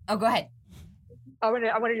 Oh, go ahead. I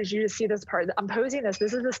wanted you to see this part. I'm posing this.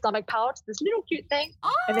 This is the stomach pouch, this little cute thing.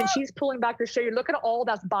 And then she's pulling back to show you, look at all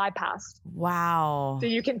that's bypassed. Wow. So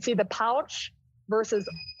you can see the pouch versus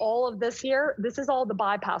all of this here. This is all the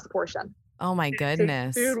bypass portion. Oh my So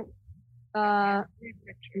goodness. food, no,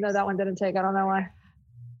 that one didn't take. I don't know why.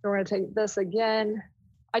 So we're going to take this again.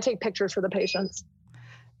 I take pictures for the patients.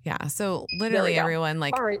 Yeah. So literally go. everyone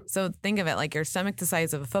like, All right. so think of it like your stomach the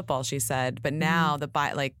size of a football, she said, but now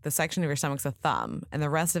the section of your stomach's a thumb and the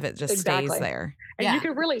rest of it just Exactly. stays there. And Yeah. you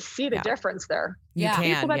can really see the Yeah. difference there. You Yeah. Can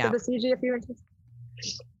you can. pull back Yeah. to the CG a few inches?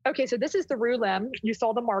 Okay, so this is the roux limb. You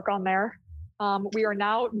saw the mark on there. We are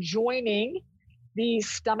now joining the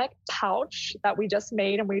stomach pouch that we just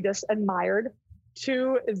made and we just admired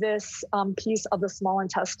to this piece of the small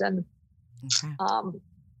intestine Okay.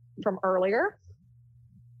 from earlier.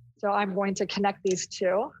 So I'm going to connect these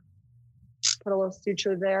two. Put a little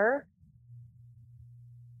suture there.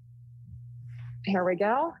 Here we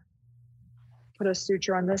go. Put a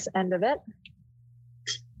suture on this end of it.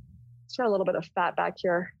 It's got a little bit of fat back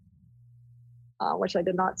here, which I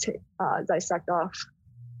did not dissect off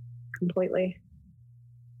completely.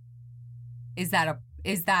 Is that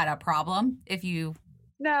a problem? If you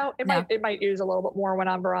No, it might ooze a little bit more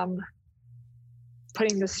whenever I'm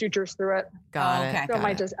putting the sutures through it. Got Oh, it. okay. So it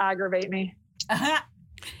might just aggravate me.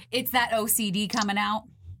 it's that OCD coming out.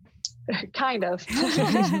 Kind of.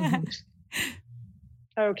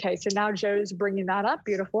 Okay, so now Joe's bringing that up.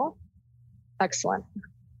 Beautiful. Excellent.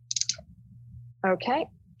 Okay.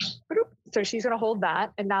 So she's going to hold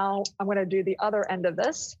that. And now I'm going to do the other end of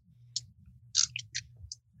this.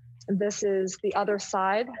 This is the other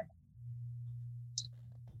side.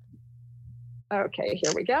 Okay,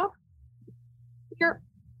 here we go. Here.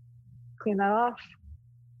 Clean that off.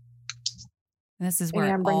 This is where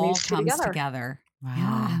And it bring all these two comes together. together.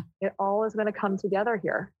 Wow. It all is going to come together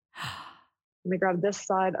here. Let me grab this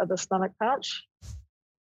side of the stomach pouch.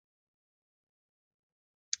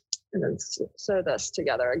 And then sew this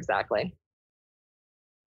together exactly.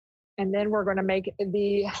 And then we're going to make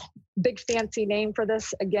the big fancy name for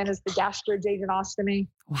this, again, is the gastrojejunostomy,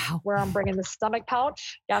 Wow. where I'm bringing the stomach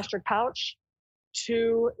pouch, gastric pouch,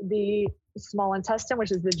 to the small intestine,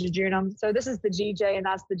 which is the jejunum. So this is the GJ and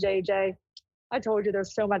that's the JJ. I told you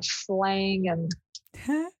there's so much slang and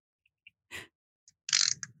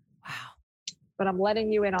Wow. but I'm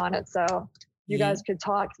letting you in on it. So you Yeah. guys could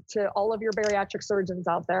talk to all of your bariatric surgeons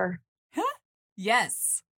out there.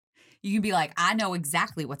 Yes. You can be like, I know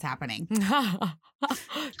exactly what's happening.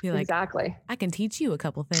 Be like, Exactly. I can teach you a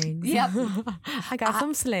couple things. Yep. I got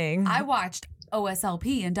some slang. I watched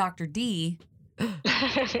OSLP and Dr. D.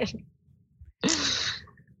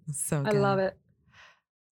 So I good. love it.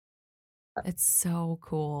 It's so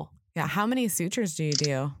cool. Yeah. How many sutures do you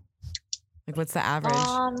do? Like, what's the average?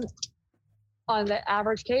 On the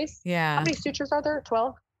average case, how Yeah. many sutures are there?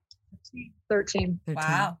 12? 13.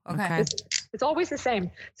 Wow. Okay. It's always the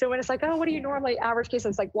same. So when it's like, oh, what do you normally average case?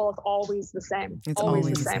 It's like, well, it's always the same. It's always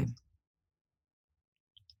the same.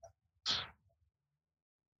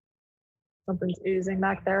 Something's oozing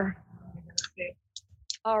back there.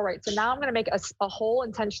 All right. So now I'm going to make a hole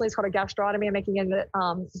intentionally. It's called a gastrotomy. I'm making in the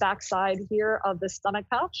backside here of the stomach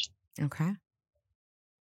pouch. Okay.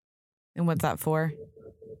 And what's that for?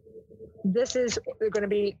 This is going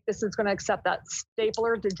to accept that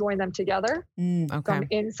stapler to join them together. Okay. From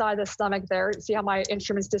inside the stomach there. See how my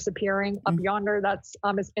instrument's disappearing up yonder? That's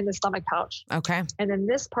is in the stomach pouch. Okay. And then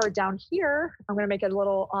this part down here, I'm going to make a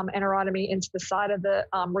little enterotomy into the side of the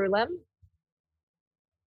root limb.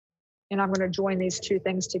 And I'm going to join these two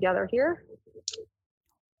things together here.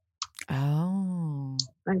 Oh.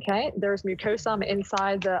 Okay. There's mucosa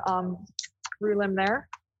inside the root limb there.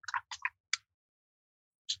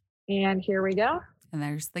 And here we go. And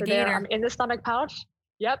there's the so gator. I'm in the stomach pouch.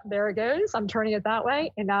 Yep, there it goes. I'm turning it that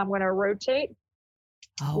way. And now I'm going to rotate.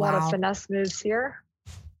 Oh, a lot of finesse moves here.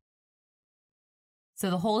 So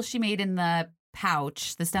the hole she made in the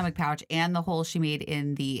pouch, the stomach pouch, and the hole she made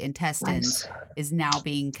in the intestines is now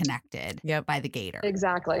being connected by the gator.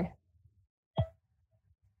 Exactly.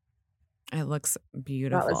 It looks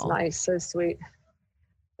beautiful. That was nice. So sweet.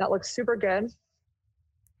 That looks super good.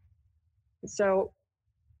 So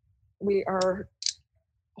we are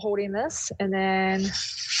holding this, and then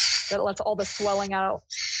that lets all the swelling out.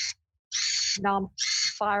 Now I'm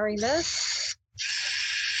firing this,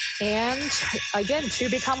 and again, to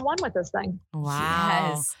become one with this thing.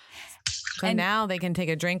 Wow. Yes. So now they can take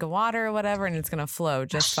a drink of water or whatever, and it's going to flow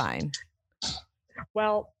just fine.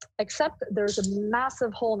 Well, except there's a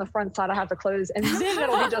massive hole in the front side I have to close, and then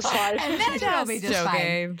it'll be just fine. And then it'll be just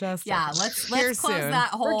fine. Just let's close that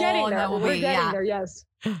hole. We're getting there. And We're getting there, yes.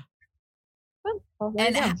 Well,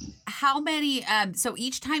 and how many, so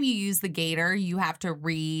each time you use the gator, you have to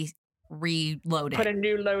reload it. Put a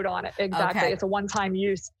new load on it. Exactly. Okay. It's a one-time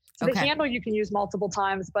use. So the handle you can use multiple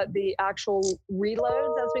times, but the actual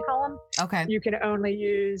reloads, as we call them, you can only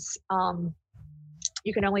use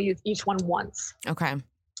each one once. Okay.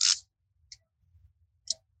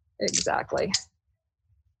 Exactly.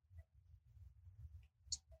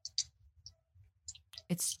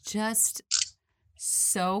 It's just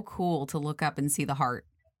so cool to look up and see the heart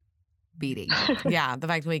beating. Yeah, the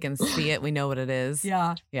fact that we can see it, we know what it is.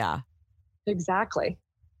 Yeah. Yeah. Exactly.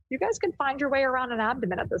 You guys can find your way around an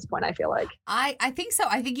abdomen at this point, I feel like. I think so.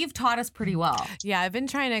 I think you've taught us pretty well. Yeah, I've been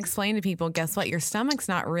trying to explain to people, guess what? Your stomach's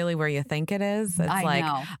not really where you think it is. It's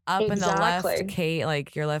up in the left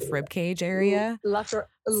like your left rib cage area. Left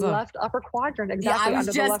upper quadrant, exactly. Yeah, I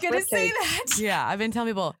was just going to say that. Yeah, I've been telling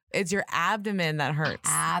people, it's your abdomen that hurts.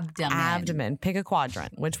 Abdomen. Pick a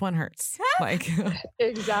quadrant. Which one hurts?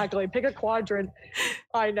 Exactly. Pick a quadrant.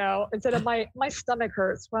 I know. Instead of my stomach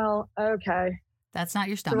hurts. Well, okay. That's not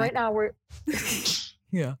your stomach. So right now we're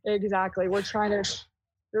yeah. Exactly. We're trying to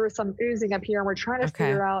there was some oozing up here and we're trying to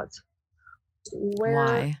figure out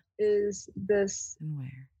why is this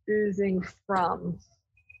oozing from.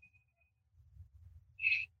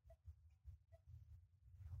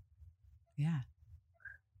 Yeah.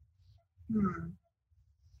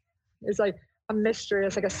 It's like a mystery.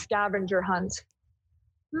 It's like a scavenger hunt.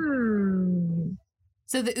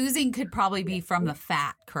 So the oozing could probably be from the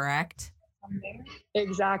fat, correct?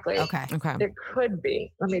 Exactly. Okay. It could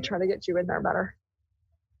be. Let me try to get you in there better.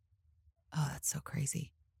 Oh, that's so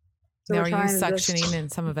crazy. So now are you suctioning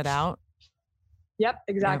and some of it out? Yep,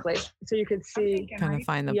 exactly. Yep. So you could see. Kind of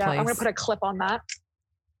find the place. I'm going to put a clip on that.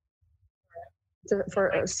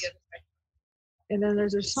 For us. And then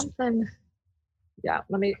there's something. Yeah,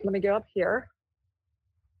 let me go up here.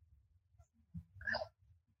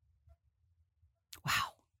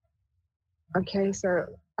 Wow. Okay, so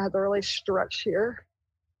I have to really stretch here.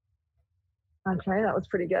 Okay, that was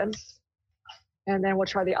pretty good. And then we'll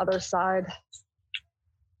try the other side.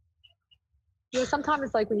 Sometimes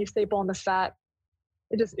it's like when you staple on the fat,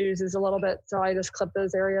 it just oozes a little bit. So I just clip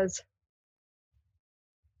those areas.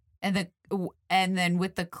 And then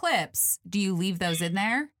with the clips, do you leave those in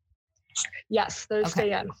there? Yes, those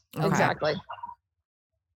stay in. Okay. Exactly.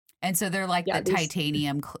 And so they're like the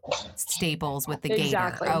titanium staples with the gator.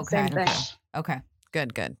 Exactly. Okay. Same thing. Okay.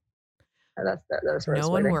 Good. That's no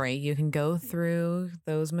one worry. You can go through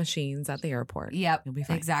those machines at the airport. Yep. You'll be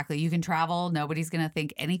fine. Exactly. You can travel. Nobody's going to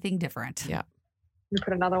think anything different. Yep. You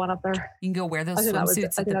put another one up there. You can go wear those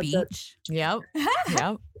swimsuits at the beach. Yep.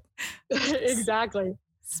 Yep. Exactly.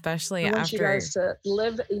 Especially I want after you guys to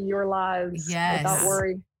live your lives without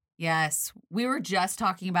worry. Yes. We were just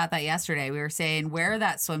talking about that yesterday. We were saying, wear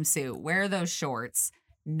that swimsuit, wear those shorts.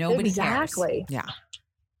 Nobody cares. Exactly. Yeah.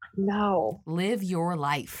 No. Live your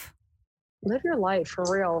life. Live your life for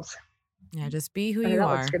real. Yeah, just be who Okay, you that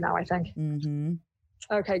are. looks good now, I think. Mm-hmm.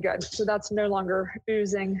 Okay, good. So that's no longer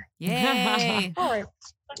oozing. Yay. All right.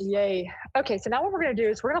 Yay. Okay, so now what we're going to do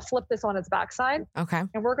is we're going to flip this on its backside. Okay.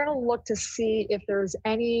 And we're going to look to see if there's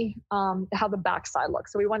any, how the backside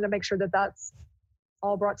looks. So we wanted to make sure that that's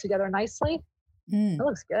all brought together nicely. It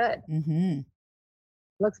looks good. Mm-hmm.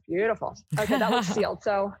 Looks beautiful. Okay, that looks sealed.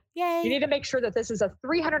 So Yay. you need to make sure that this is a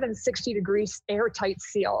 360 degrees airtight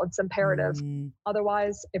seal. It's imperative.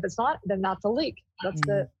 Otherwise, if it's not, then that's a leak.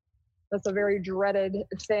 That's a very dreaded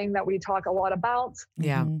thing that we talk a lot about.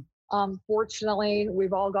 Yeah. Fortunately,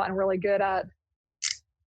 we've all gotten really good at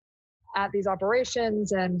these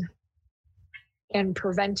operations and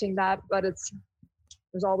preventing that, but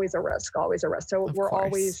there's always a risk. So we're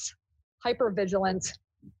always hyper vigilant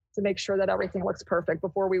to make sure that everything looks perfect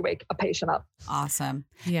before we wake a patient up. Awesome.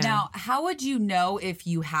 Yeah. Now, how would you know if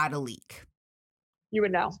you had a leak? You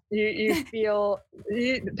would know. You feel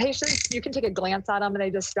patients. You can take a glance at them, and they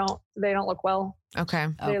don't look well. Okay.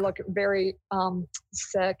 They look very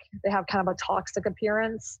sick. They have kind of a toxic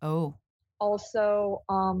appearance. Oh. Also,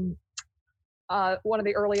 one of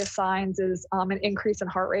the earliest signs is an increase in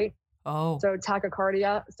heart rate. Oh. So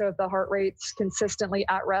tachycardia. So if the heart rate's consistently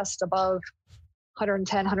at rest above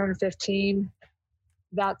 110, 115,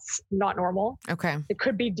 that's not normal. Okay. It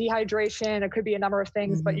could be dehydration. It could be a number of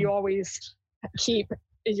things, but you always keep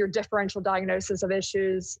your differential diagnosis of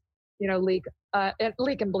issues, leak and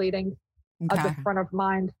bleeding at the front of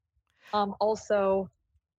mind. Also,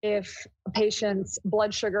 if a patient's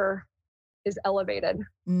blood sugar is elevated,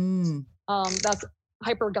 that's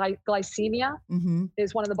hyperglycemia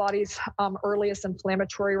is one of the body's earliest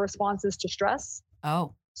inflammatory responses to stress.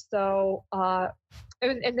 Oh. So,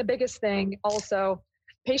 and the biggest thing also,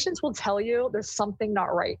 patients will tell you there's something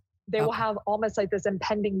not right. They will have almost like this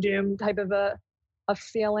impending doom type of a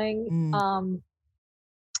feeling.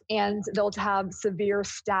 And they'll have severe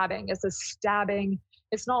stabbing. It's a stabbing.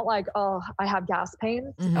 It's not like, oh, I have gas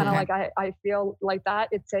pains. Kind of like I feel like that.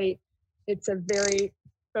 It's a very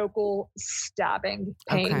focal stabbing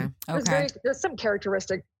pain. Okay. There's some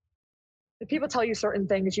characteristic. If people tell you certain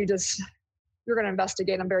things, you're going to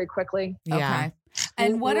investigate them very quickly. Yeah. Okay.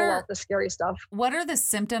 And what are the scary stuff? What are the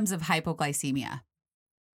symptoms of hypoglycemia?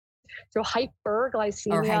 So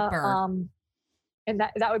hyperglycemia, or hyper. And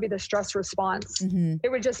that would be the stress response. It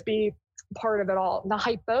would just be part of it all. The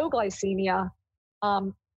hypoglycemia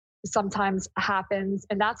sometimes happens,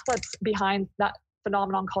 and that's what's behind that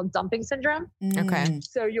phenomenon called dumping syndrome. Okay.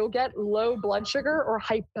 So you'll get low blood sugar or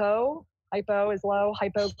hypo is low,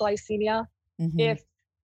 hypoglycemia. If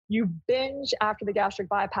you binge after the gastric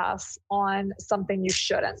bypass on something you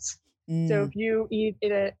shouldn't. So if you eat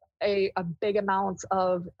a big amount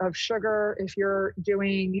of sugar, if you're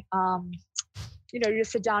doing, you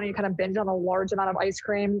just sit down and you kind of binge on a large amount of ice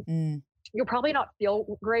cream, you'll probably not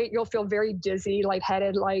feel great. You'll feel very dizzy,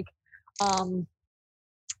 lightheaded,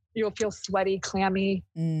 you'll feel sweaty, clammy.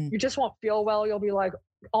 You just won't feel well. You'll be like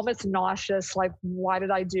almost nauseous. Like, why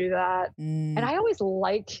did I do that? And I always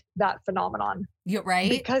like that phenomenon. You're right.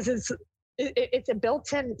 Because it's a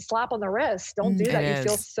built-in slap on the wrist. Don't do that. You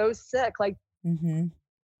feel so sick. Like,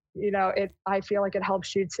 I feel like it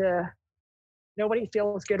helps you to, nobody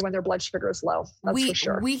feels good when their blood sugar is low. That's for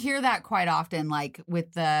sure. We hear that quite often, like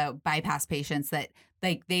with the bypass patients, that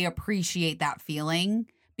like they appreciate that feeling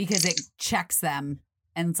because it checks them.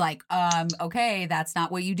 And it's like, okay, that's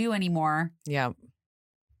not what you do anymore. Yeah.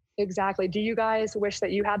 Exactly. Do you guys wish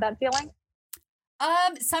that you had that feeling?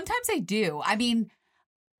 Sometimes I do. I mean,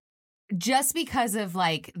 just because of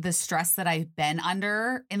like the stress that I've been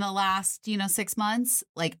under in the last, 6 months,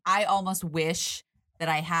 like I almost wish that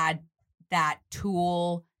I had that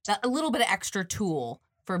tool, a little bit of extra tool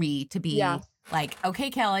for me to be like,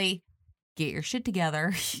 okay, Kelly, get your shit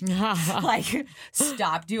together. Like,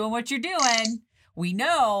 stop doing what you're doing. We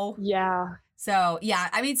know. Yeah. So, yeah,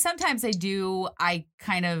 I mean, sometimes I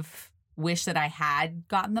kind of wish that I had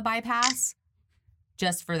gotten the bypass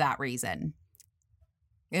just for that reason.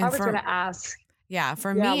 And I was going to ask. Yeah,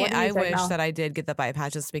 for me, I wish that I did get the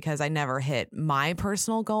bypass just because I never hit my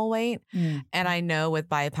personal goal weight. And I know with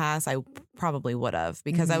bypass, I probably would have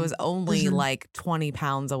because I was only like 20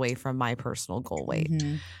 pounds away from my personal goal weight.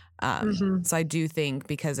 So I do think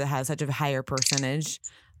because it has such a higher percentage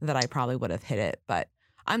that I probably would have hit it. But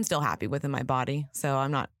I'm still happy within my body, so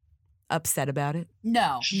I'm not upset about it.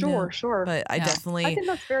 No. Sure. But I definitely... I think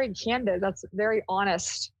that's very candid. That's very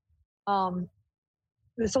honest.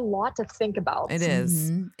 There's a lot to think about. It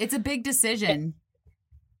is. It's a big decision.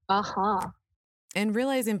 Uh-huh. And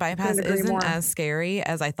realizing bypass isn't as scary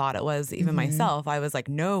as I thought it was, even myself. I was like,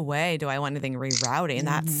 no way do I want anything rerouting.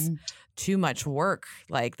 That's too much work.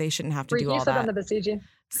 Like, they shouldn't have to do all that. On the besieging.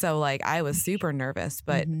 So, like, I was super nervous.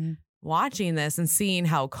 But watching this and seeing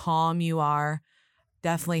how calm you are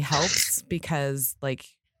definitely helps because, like,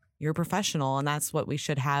 you're a professional, and that's what we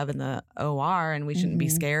should have in the OR, and we shouldn't be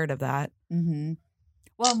scared of that. Well,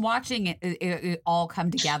 I'm watching it all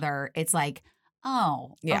come together. It's like,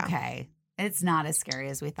 oh, okay. It's not as scary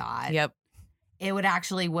as we thought. Yep. It would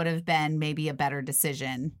have been maybe a better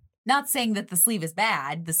decision. Not saying that the sleeve is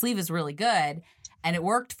bad. The sleeve is really good and it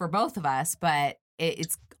worked for both of us, but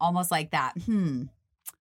it's almost like that.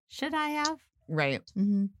 Should I have? Right.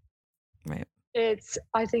 Right.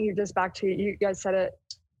 I think you're just back to, you guys said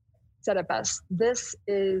it best. This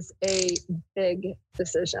is a big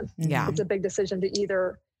decision. Yeah. It's a big decision to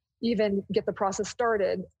either even get the process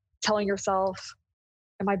started, telling yourself,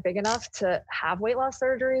 am I big enough to have weight loss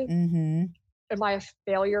surgery? Am I a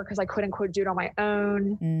failure because I couldn't quote do it on my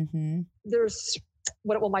own? There's,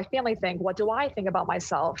 what will my family think? What do I think about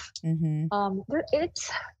myself?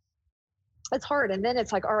 It's hard. And then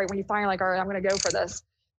it's like, all right, when you finally like, all right, I'm going to go for this.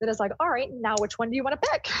 Then it's like, all right, now which one do you want to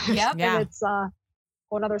pick? Yep. And it's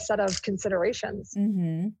another set of considerations.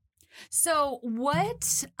 So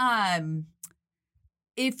what,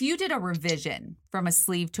 if you did a revision from a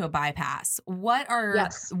sleeve to a bypass, what are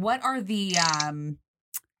the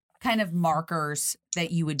kind of markers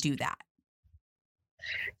that you would do that?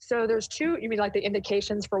 So there's two, you mean like the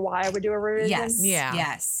indications for why I would do a revision? Yes. Yeah.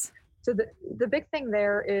 Yes. So the big thing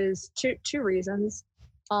there is two reasons.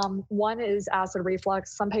 One is acid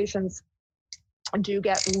reflux. Some patients do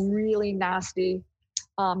get really nasty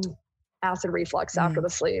acid reflux after the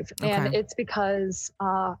sleeve. Okay. And it's because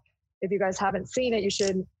if you guys haven't seen it, you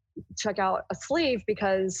should check out a sleeve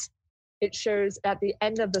because it shows at the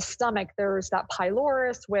end of the stomach, there's that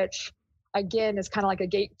pylorus, which again is kind of like a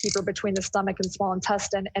gatekeeper between the stomach and small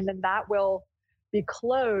intestine. And then that will be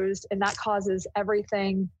closed, and that causes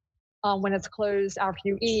everything when it's closed after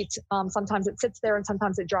you eat. Sometimes it sits there and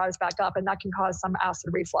sometimes it dries back up, and that can cause some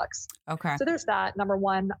acid reflux. Okay. So there's that, number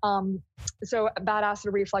one. So bad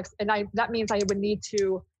acid reflux, and that means I would need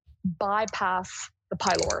to bypass the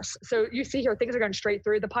pylorus. So you see here, things are going straight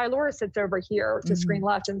through. The pylorus sits over here to screen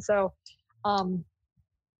left. And so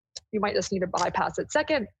you might just need to bypass it.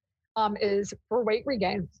 Second is for weight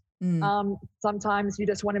regain. Sometimes you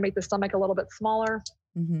just want to make the stomach a little bit smaller.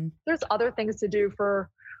 There's other things to do for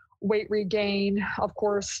weight regain. Of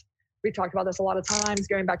course, we talked about this a lot of times,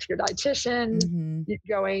 going back to your dietitian,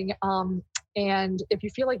 and if you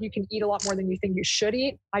feel like you can eat a lot more than you think you should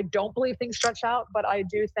eat, I don't believe things stretch out, but I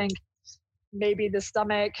do think maybe the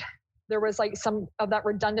stomach, there was like some of that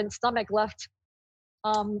redundant stomach left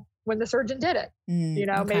when the surgeon did it.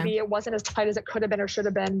 Maybe it wasn't as tight as it could have been or should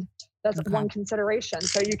have been. That's one consideration.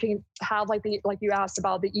 So you can have like you asked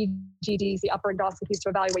about the EGDs, the upper endoscopies to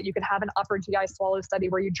evaluate. You can have an upper GI swallow study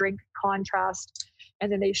where you drink contrast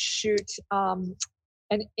and then they shoot an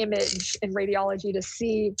image in radiology to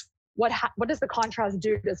see what does the contrast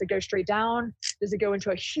do? Does it go straight down? Does it go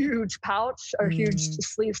into a huge pouch or huge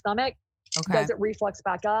sleeve stomach? Does it reflux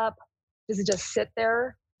back up? Does it just sit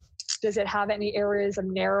there? Does it have any areas of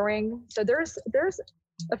narrowing? So there's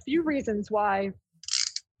a few reasons why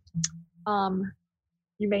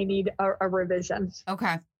you may need a revision.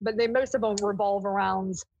 Okay. But most of them revolve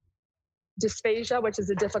around dysphagia, which is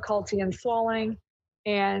a difficulty in swallowing,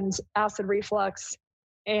 and acid reflux,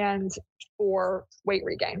 and or weight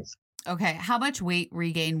regain. Okay. How much weight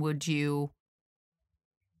regain would you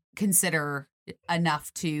consider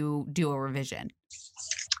enough to do a revision?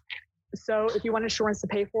 So if you want insurance to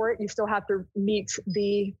pay for it, you still have to meet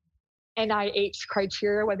the NIH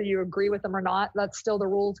criteria, whether you agree with them or not. That's still the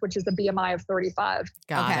rules, which is the BMI of 35.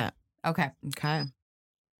 Got it. Okay.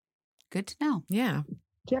 Good to know. Yeah. Do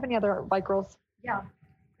you have any other bike rolls? Yeah.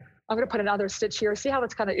 I'm going to put another stitch here. See how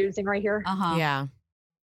it's kind of oozing right here? Yeah.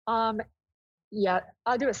 Yeah,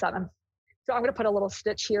 I'll do a 7. So I'm going to put a little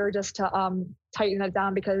stitch here just to tighten it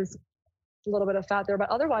down because a little bit of fat there. But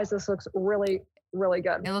otherwise, this looks really, really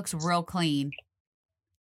good. It looks real clean.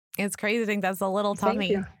 It's crazy to think that's a little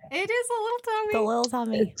tummy. It is a little tummy. The little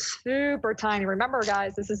tummy. It's super tiny. Remember,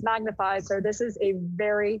 guys, this is magnified. So this is a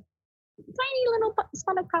very tiny little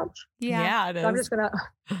stomach pouch. Yeah, it is. So I'm just going to...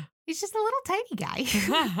 He's just a little tiny guy.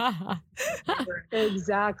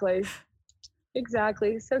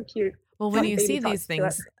 Exactly. So cute. Well, when you see these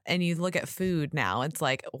things and you look at food now, it's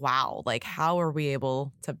like, wow, like how are we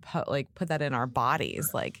able to put that in our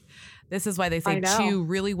bodies? Like, this is why they say chew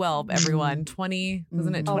really well, everyone. 20,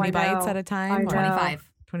 wasn't it 20 bites at a time? 25.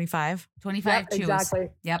 25? 25 chews. Exactly.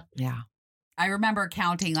 Yep. Yeah. I remember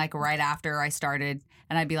counting like right after I started,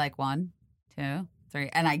 and I'd be like 1, 2, 3,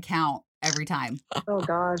 and I count every time. Oh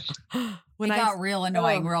gosh. It got real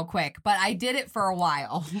annoying real quick, but I did it for a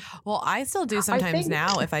while. Well, I still do sometimes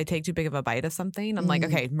now. If I take too big of a bite of something, I'm like,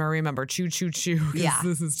 okay, remember, chew, because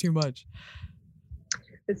this is too much.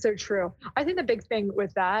 It's so true. I think the big thing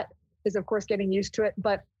with that is, of course, getting used to it,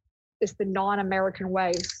 but it's the non-American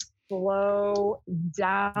way. Slow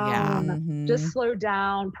down. Yeah. Just slow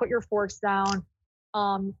down. Put your forks down.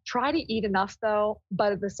 Try to eat enough, though,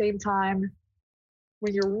 but at the same time,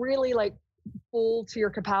 when you're really like full to your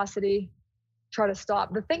capacity, try to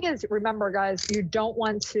stop. The thing is, remember, guys, you don't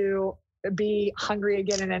want to be hungry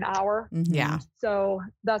again in an hour. Yeah. So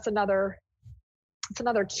that's another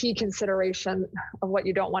key consideration of what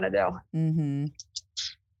you don't want to do.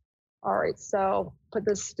 All right, so put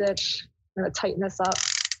this stitch. I'm going to tighten this up.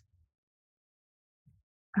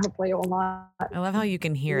 Hopefully it will not. I love how you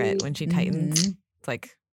can hear it when she tightens. It's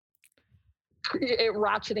like it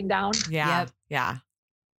ratcheting down. Yeah. Yep. Yeah.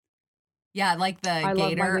 Yeah, like the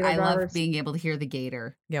gator. I love being able to hear the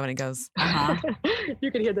gator. Yeah, when it goes. You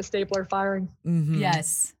can hear the stapler firing.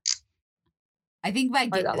 Yes. I think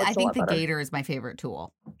the gator is my favorite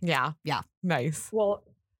tool. Yeah. Yeah. Nice. Well,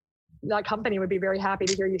 that company would be very happy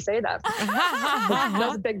to hear you say that.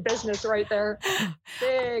 That's big business right there.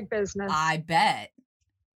 Big business. I bet.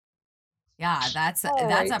 Yeah, that's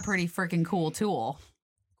a pretty freaking cool tool.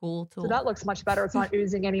 Cool tool. So that looks much better. It's not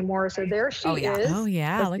oozing anymore. So there she is. Oh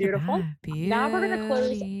yeah. That's look beautiful. At that. Now we're going to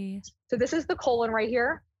close. So this is the colon right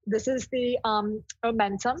here. This is the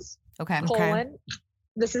omentum. Okay. Colon.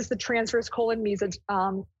 This is the transverse colon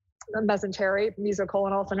mesentery,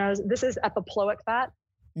 mesocolon also known as. This is epiploic fat.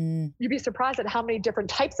 You'd be surprised at how many different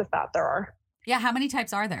types of fat there are. Yeah, how many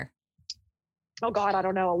types are there? Oh God, I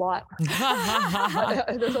don't know, a lot.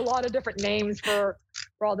 There's a lot of different names for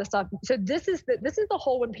all this stuff. So this is the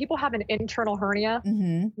hole when people have an internal hernia.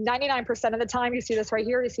 99% of the time, you see this right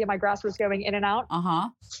here. You see my grassroots going in and out.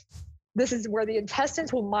 This is where the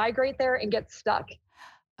intestines will migrate there and get stuck.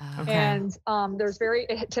 And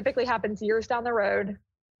it typically happens years down the road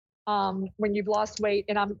when you've lost weight.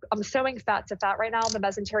 And I'm sewing fat to fat right now, the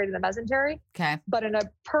mesentery to the mesentery. Okay. But in a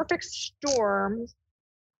perfect storm,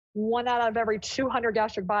 1 out of every 200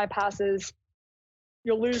 gastric bypasses,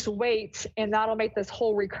 you'll lose weight, and that'll make this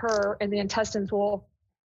hole recur, and the intestines will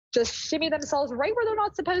just shimmy themselves right where they're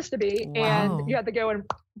not supposed to be. Wow. And you have to go and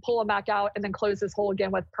pull them back out and then close this hole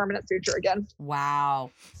again with permanent suture again.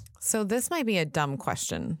 Wow. So this might be a dumb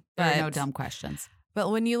question. There are no dumb questions. But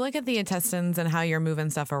when you look at the intestines and how you're moving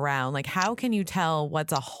stuff around, like how can you tell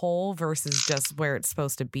what's a hole versus just where it's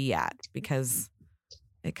supposed to be at? Because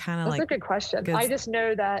it kind of That's a good question. I just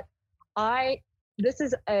know that this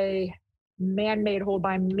is a man-made hole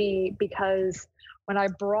by me, because when I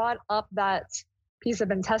brought up that piece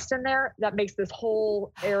of intestine there, that makes this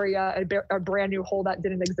whole area a brand new hole that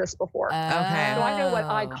didn't exist before. Okay. So I know what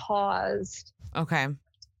I caused. Okay.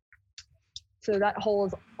 So that hole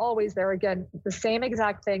is always there. Again, the same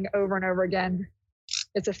exact thing over and over again.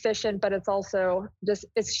 It's efficient, but it's also just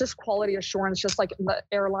quality assurance, just like in the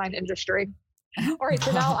airline industry. All right,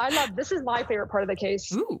 so now this is my favorite part of the case.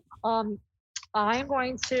 Ooh. I'm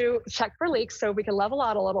going to check for leaks so we can level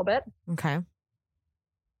out a little bit. Okay.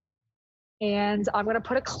 And I'm going to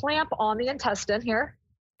put a clamp on the intestine here.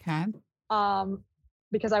 Okay.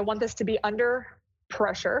 Because I want this to be under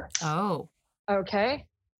pressure. Oh. Okay.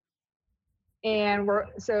 And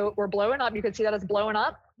we're blowing up. You can see that it's blowing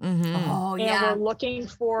up. Oh, and we're looking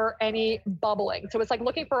for any bubbling. So it's like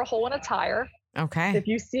looking for a hole in a tire. Okay. If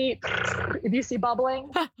you see bubbling,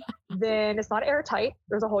 then it's not airtight.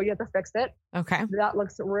 There's a hole. You have to fix it. Okay. That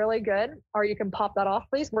looks really good. Or you can pop that off,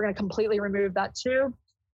 please. We're going to completely remove that tube.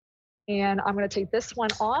 And I'm going to take this one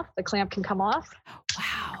off. The clamp can come off.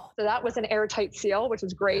 Wow. So that was an airtight seal, which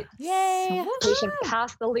is great. Yay. Patient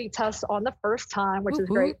passed the leak test on the first time, which is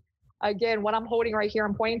great. Again, what I'm holding right here,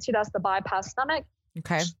 I'm pointing to, that's the bypass stomach.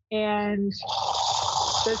 Okay. And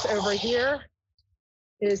this over here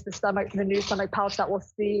is the new stomach pouch that will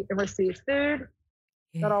see and receive food.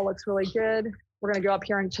 Yeah. That all looks really good. We're going to go up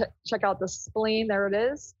here and check out the spleen. There it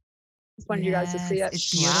is. Just wanted you guys to see it.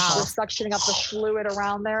 It's beautiful. We're suctioning up the fluid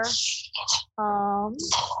around there.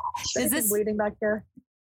 Is this bleeding back there?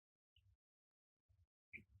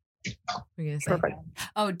 Perfect.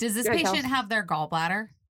 Oh, does this patient have their gallbladder?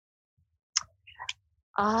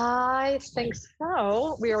 I think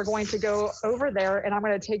so. We are going to go over there, and I'm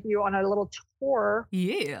going to take you on a little tour.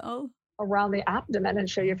 Yeah. Around the abdomen and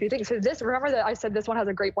show you a few things. So remember that I said this one has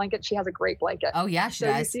a great blanket. She has a great blanket. Oh yeah, she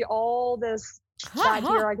does. You see all this That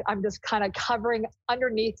here, I'm just kind of covering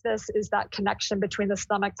underneath this is that connection between the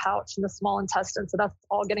stomach pouch and the small intestine. So that's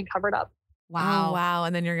all getting covered up. Wow. Oh, wow.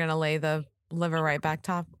 And then you're going to lay the liver right back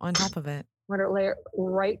on top of it. I'm going to lay it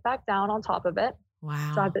right back down on top of it.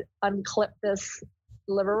 Wow. So I have to unclip this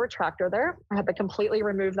liver retractor there. I have to completely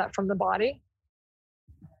remove that from the body.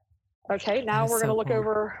 Okay, now we're going to look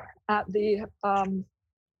over at the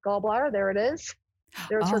gallbladder. There it is.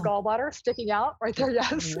 There's her gallbladder sticking out right there.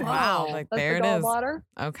 Yes. Wow. Like that's there the it is. Gallbladder.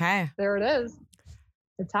 Okay. There it is.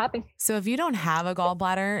 It's happy. So if you don't have a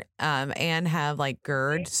gallbladder and have like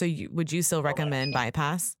GERD, so would you still recommend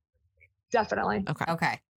bypass? Definitely.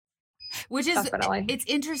 Okay. Which is, Definitely. It's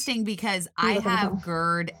interesting because I have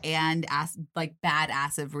GERD and bad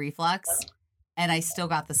acid reflux, and I still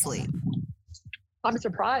got the sleeve. I'm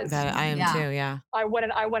surprised. I am too. Yeah. I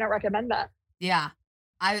wouldn't recommend that. Yeah.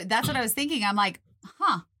 That's what I was thinking. I'm like,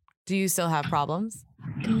 Do you still have problems?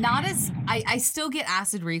 Not as I still get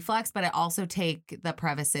acid reflux, but I also take the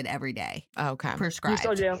Prevacid every day. Okay. Prescribed.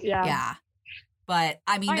 You still do. Yeah. Yeah. But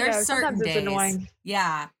I mean, there's certain days. It's annoying.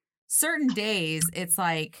 Yeah. Certain days it's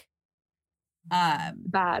like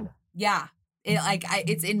bad. Yeah.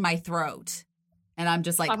 It's in my throat. And I'm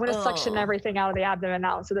just like, I'm going to suction everything out of the abdomen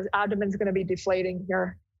now. So the abdomen's going to be deflating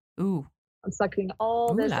here. Ooh. I'm sucking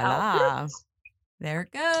all this out. There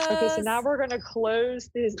it goes. Okay, so now we're going to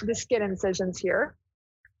close the skin incisions here.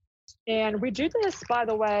 And we do this, by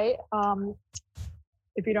the way,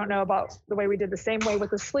 if you don't know about the way we did the same way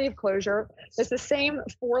with the sleeve closure, it's the same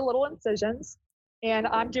 4 little incisions. And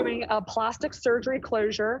I'm doing a plastic surgery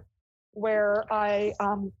closure where I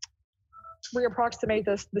reapproximate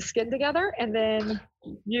the skin together and then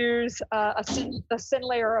use a thin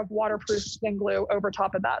layer of waterproof skin glue over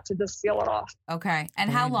top of that to just seal it off. Okay. And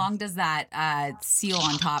how long does that seal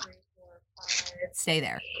on top stay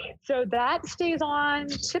there? So that stays on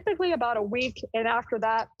typically about a week. And after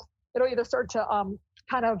that, it'll either start to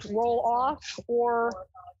kind of roll off or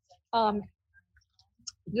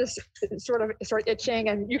just sort of start itching.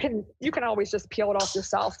 And you can always just peel it off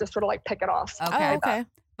yourself, just sort of like pick it off. Okay. Okay.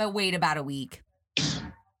 But wait about a week.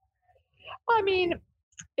 I mean,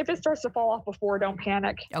 if it starts to fall off before, don't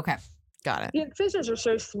panic. Okay. Got it. The incisions are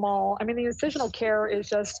so small. I mean, the incisional care is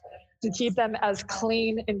just to keep them as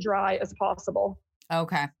clean and dry as possible.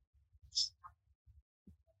 Okay.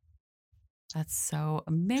 That's so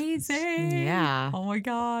amazing. Yeah. Oh my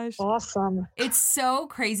gosh. Awesome. It's so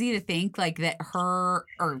crazy to think like that her,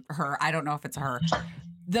 I don't know if it's her,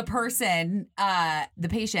 the person, the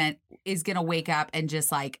patient is going to wake up and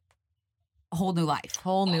just like a whole new life.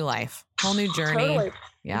 Whole new journey. Totally.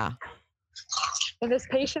 Yeah. And this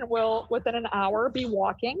patient will, within an hour, be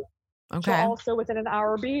walking. Okay. She'll also, within an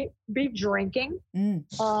hour, be drinking.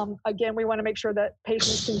 Again, we want to make sure that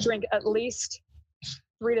patients can drink at least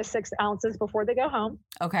 3 to 6 ounces before they go home.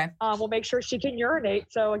 Okay. We'll make sure she can urinate.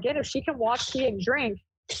 So again, if she can walk, pee, and drink,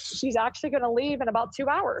 she's actually going to leave in about 2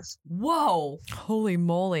 hours. Whoa. Holy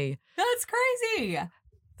moly. That's crazy.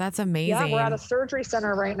 That's amazing. Yeah, we're at a surgery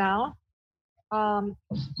center right now.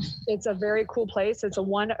 It's a very cool place. It's a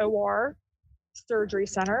 1 OR surgery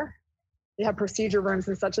center. They have procedure rooms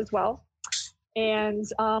and such as well. And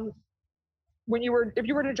if you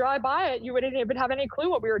were to drive by it, you wouldn't even have any clue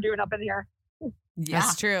what we were doing up in here. Yeah.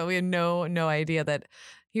 That's true. We had no idea that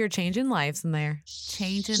you're changing lives in there.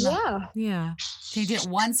 Changing it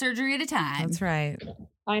one surgery at a time. That's right.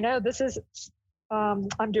 I know. This is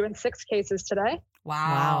I'm doing 6 cases today.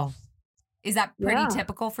 Wow. Is that pretty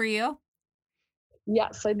typical for you?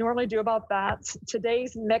 Yes, I normally do about that.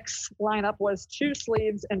 Today's mix lineup was 2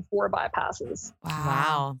 sleeves and 4 bypasses.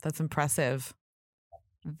 Wow. That's impressive.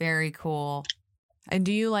 Very cool. And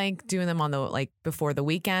do you like doing them on before the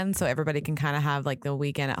weekend so everybody can kind of have like the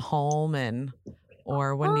weekend at home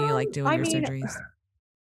or when do you like doing your surgeries?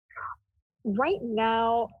 Right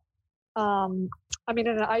now, in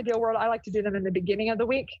an ideal world, I like to do them in the beginning of the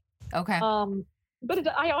week. Okay. But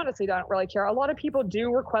I honestly don't really care. A lot of people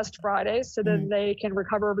do request Fridays so that they can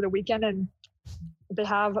recover over the weekend, and if they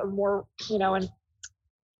have a more, an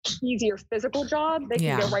easier physical job, they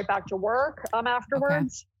can go right back to work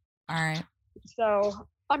afterwards. Okay. All right. So,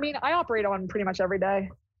 I operate on pretty much every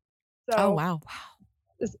day. So, oh, wow.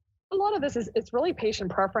 A lot of this it's really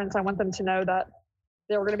patient preference. I want them to know that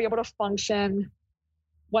they're going to be able to function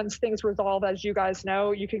once things resolve. As you guys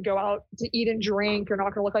know, you can go out to eat and drink. You're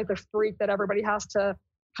not going to look like the freak that everybody has to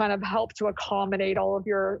kind of help to accommodate all of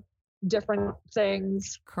your different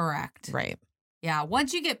things. Correct. Right. Yeah.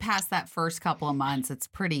 Once you get past that first couple of months, it's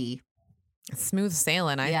pretty smooth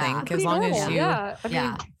sailing, I think, as long as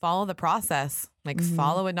you follow the process,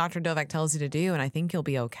 follow what Dr. Dovak tells you to do, and I think you'll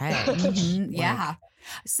be okay. Yeah.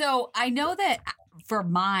 So I know that for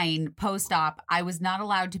mine post-op, I was not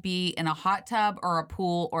allowed to be in a hot tub or a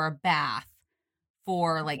pool or a bath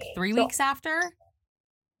for like 3 weeks after.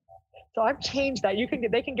 So I've changed that.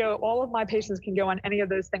 They can go, all of my patients can go on any of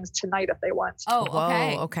those things tonight if they want. Oh,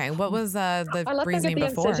 okay. Whoa, okay. What was the I let them get the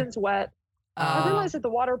incisions wet. I realized that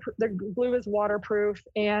the glue is waterproof,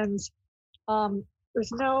 and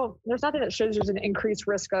there's nothing that shows there's an increased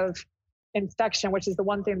risk of infection, which is the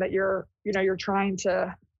one thing that you're trying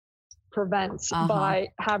to prevent by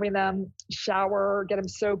having them shower, get them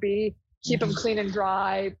soapy, keep them clean and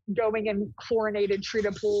dry, going in chlorinated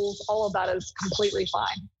treated pools. All of that is completely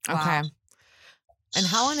fine. Okay. Wow. And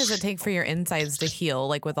how long does it take for your insides to heal,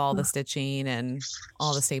 like with all the stitching and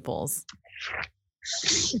all the staples?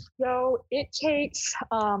 So it takes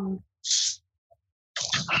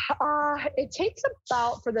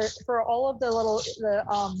about for all of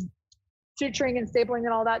the suturing and stapling and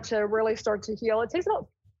all that to really start to heal. It takes about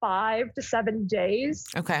 5 to 7 days.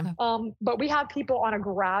 Okay. But we have people on a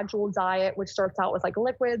gradual diet, which starts out with like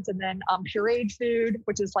liquids and then pureed food,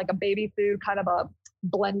 which is like a baby food, kind of a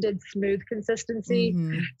blended smooth consistency,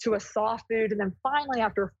 to a soft food. And then finally,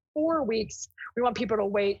 after 4 weeks, we want people to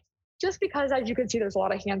wait, just because as you can see, there's a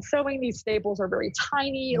lot of hand sewing. These staples are very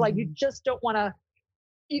tiny. Like you just don't want to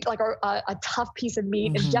eat like a tough piece of meat,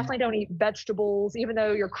 and definitely don't eat vegetables, even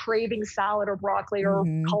though you're craving salad or broccoli or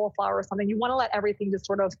cauliflower or something. You want to let everything just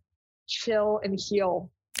sort of chill and heal.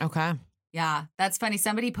 Okay. Yeah, that's funny.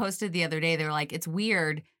 Somebody posted the other day, they were like, it's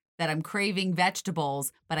weird that I'm craving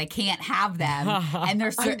vegetables, but I can't have them. And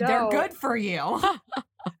they're good for you.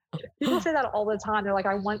 People say that all the time. They're like,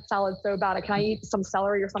 I want salad so bad. Can I eat some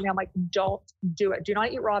celery or something? I'm like, don't do it. Do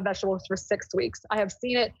not eat raw vegetables for 6 weeks. I have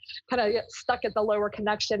seen it kind of get stuck at the lower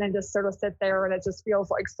connection and just sort of sit there, and it just feels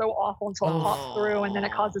like so awful until it pops through, and then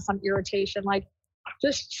it causes some irritation. Like,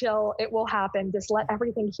 just chill. It will happen. Just let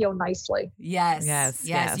everything heal nicely. Yes.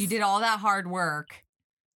 You did all that hard work.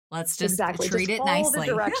 Let's just treat it nicely. Follow the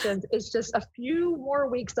directions. It's just a few more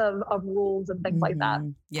weeks of rules and things like that.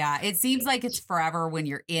 Yeah. It seems like it's forever when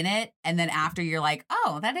you're in it. And then after you're like,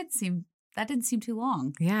 oh, that didn't seem too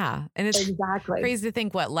long. Yeah. And it's crazy to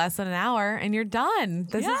think, less than an hour and you're done.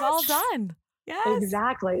 This is all done. Yes.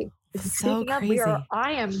 Exactly. So crazy.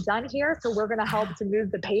 I am done here. So we're going to help to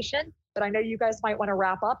move the patient. But I know you guys might want to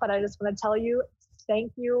wrap up, but I just want to tell you,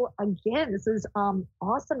 thank you again. This is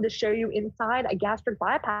awesome to show you inside a gastric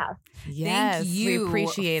bypass. Yes, thank you. We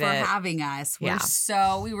appreciate for having us. We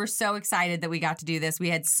were so excited that we got to do this. We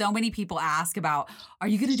had so many people ask about, are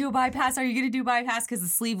you going to do a bypass? Are you going to do bypass? Because the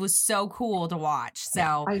sleeve was so cool to watch.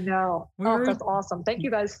 So I know. That's awesome. Thank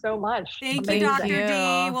you guys so much. Thank you, Dr.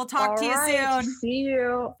 D. We'll talk to you soon. See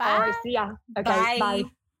you. Bye. All right. See ya. Okay. Bye.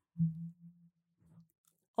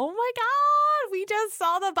 Oh my God, we just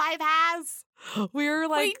saw the bypass. We were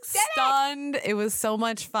like stunned. It was so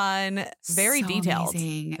much fun. Very detailed.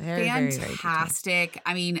 Amazing. Very, fantastic. Very,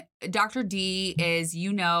 I mean, Dr. D is,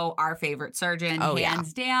 our favorite surgeon,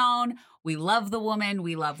 hands down. We love the woman.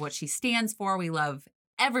 We love what she stands for. We love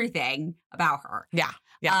everything about her. Yeah.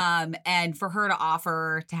 And for her to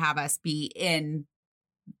offer to have us be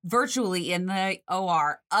virtually in the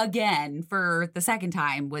OR again for the second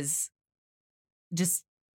time was just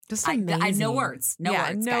amazing. I have no words.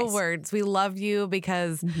 No words. We love you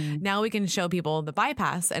because now we can show people the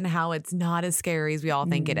bypass and how it's not as scary as we all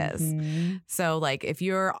think it is. So like if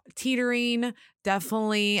you're teetering,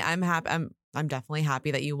 definitely I'm definitely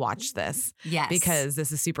happy that you watched this. Yes. Because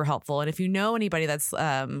this is super helpful. And if you know anybody that's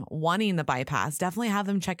wanting the bypass, definitely have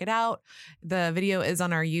them check it out. The video is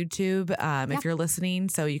on our YouTube if you're listening.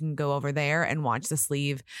 So you can go over there and watch the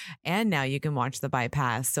sleeve. And now you can watch the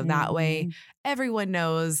bypass. So that way everyone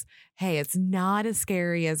knows, hey, it's not as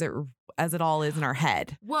scary as it all is in our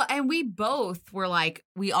head. Well, and we both were like,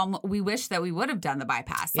 we wish that we would have done the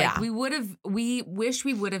bypass. Like we wish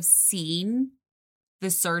we would have seen the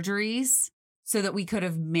surgeries so that we could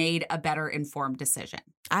have made a better informed decision.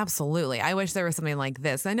 Absolutely. I wish there was something like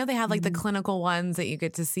this. I know they have like the clinical ones that you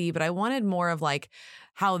get to see, but I wanted more of like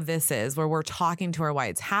how this is, where we're talking to her why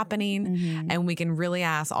it's happening and we can really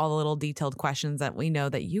ask all the little detailed questions that we know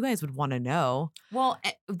that you guys would want to know. Well,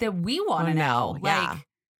 that we want to know. Yeah.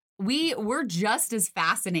 Like we're just as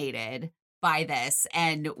fascinated by this,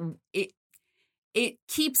 and it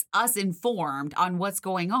keeps us informed on what's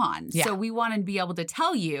going on. Yeah. So we want to be able to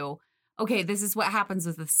tell you, okay, this is what happens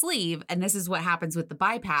with the sleeve and this is what happens with the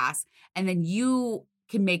bypass. And then you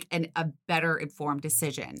can make a better informed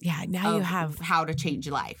decision. Yeah, now you have how to change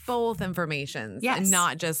your life. Both informations. Yes. And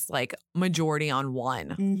not just like majority on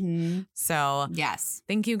one. So yes.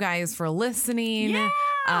 Thank you guys for listening. Yeah.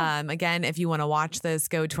 Again, if you want to watch this,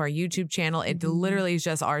 go to our YouTube channel. It literally is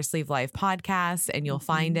just Our Sleeve Life podcast, and you'll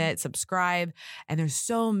find it. Subscribe. And there's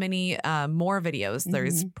so many more videos.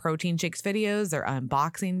 There's protein shakes videos. There are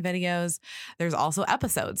unboxing videos. There's also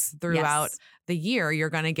episodes throughout the year. You're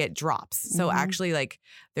going to get drops. So actually, like,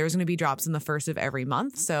 there's going to be drops in the first of every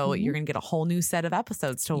month. So you're going to get a whole new set of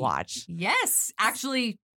episodes to watch. Yes.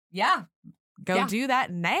 Actually, yeah. Go do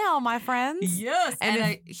that now, my friends. Yes.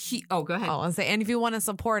 And go ahead. And if you want to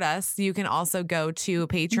support us, you can also go to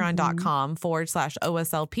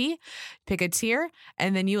patreon.com/OSLP, pick a tier,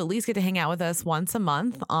 and then you at least get to hang out with us once a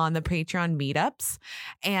month on the Patreon meetups.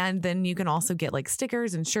 And then you can also get like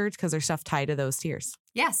stickers and shirts because there's stuff tied to those tiers.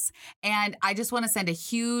 Yes. And I just want to send a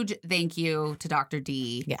huge thank you to Dr.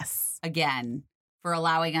 D. Yes. Again, for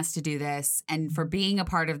allowing us to do this and for being a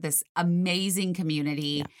part of this amazing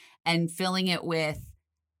community and filling it with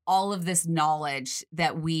all of this knowledge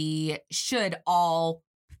that we should all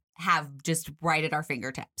have just right at our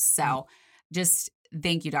fingertips. So just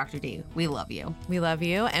thank you, Dr. D. We love you. We love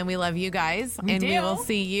you, and we love you guys. We will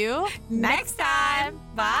see you next time.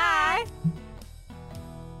 Bye.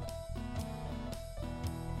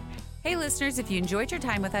 Hey, listeners, if you enjoyed your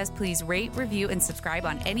time with us, please rate, review, and subscribe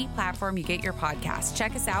on any platform you get your podcast.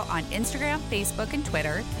 Check us out on Instagram, Facebook, and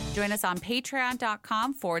Twitter. Join us on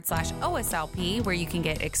patreon.com/OSLP, where you can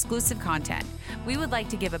get exclusive content. We would like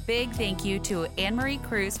to give a big thank you to Anne-Marie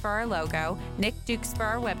Cruz for our logo, Nick Dukes for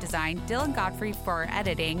our web design, Dylan Godfrey for our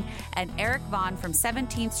editing, and Eric Vaughn from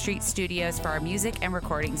 17th Street Studios for our music and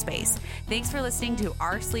recording space. Thanks for listening to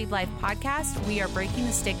Our Sleeve Life podcast. We are breaking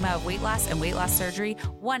the stigma of weight loss and weight loss surgery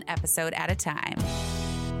one episode at a time.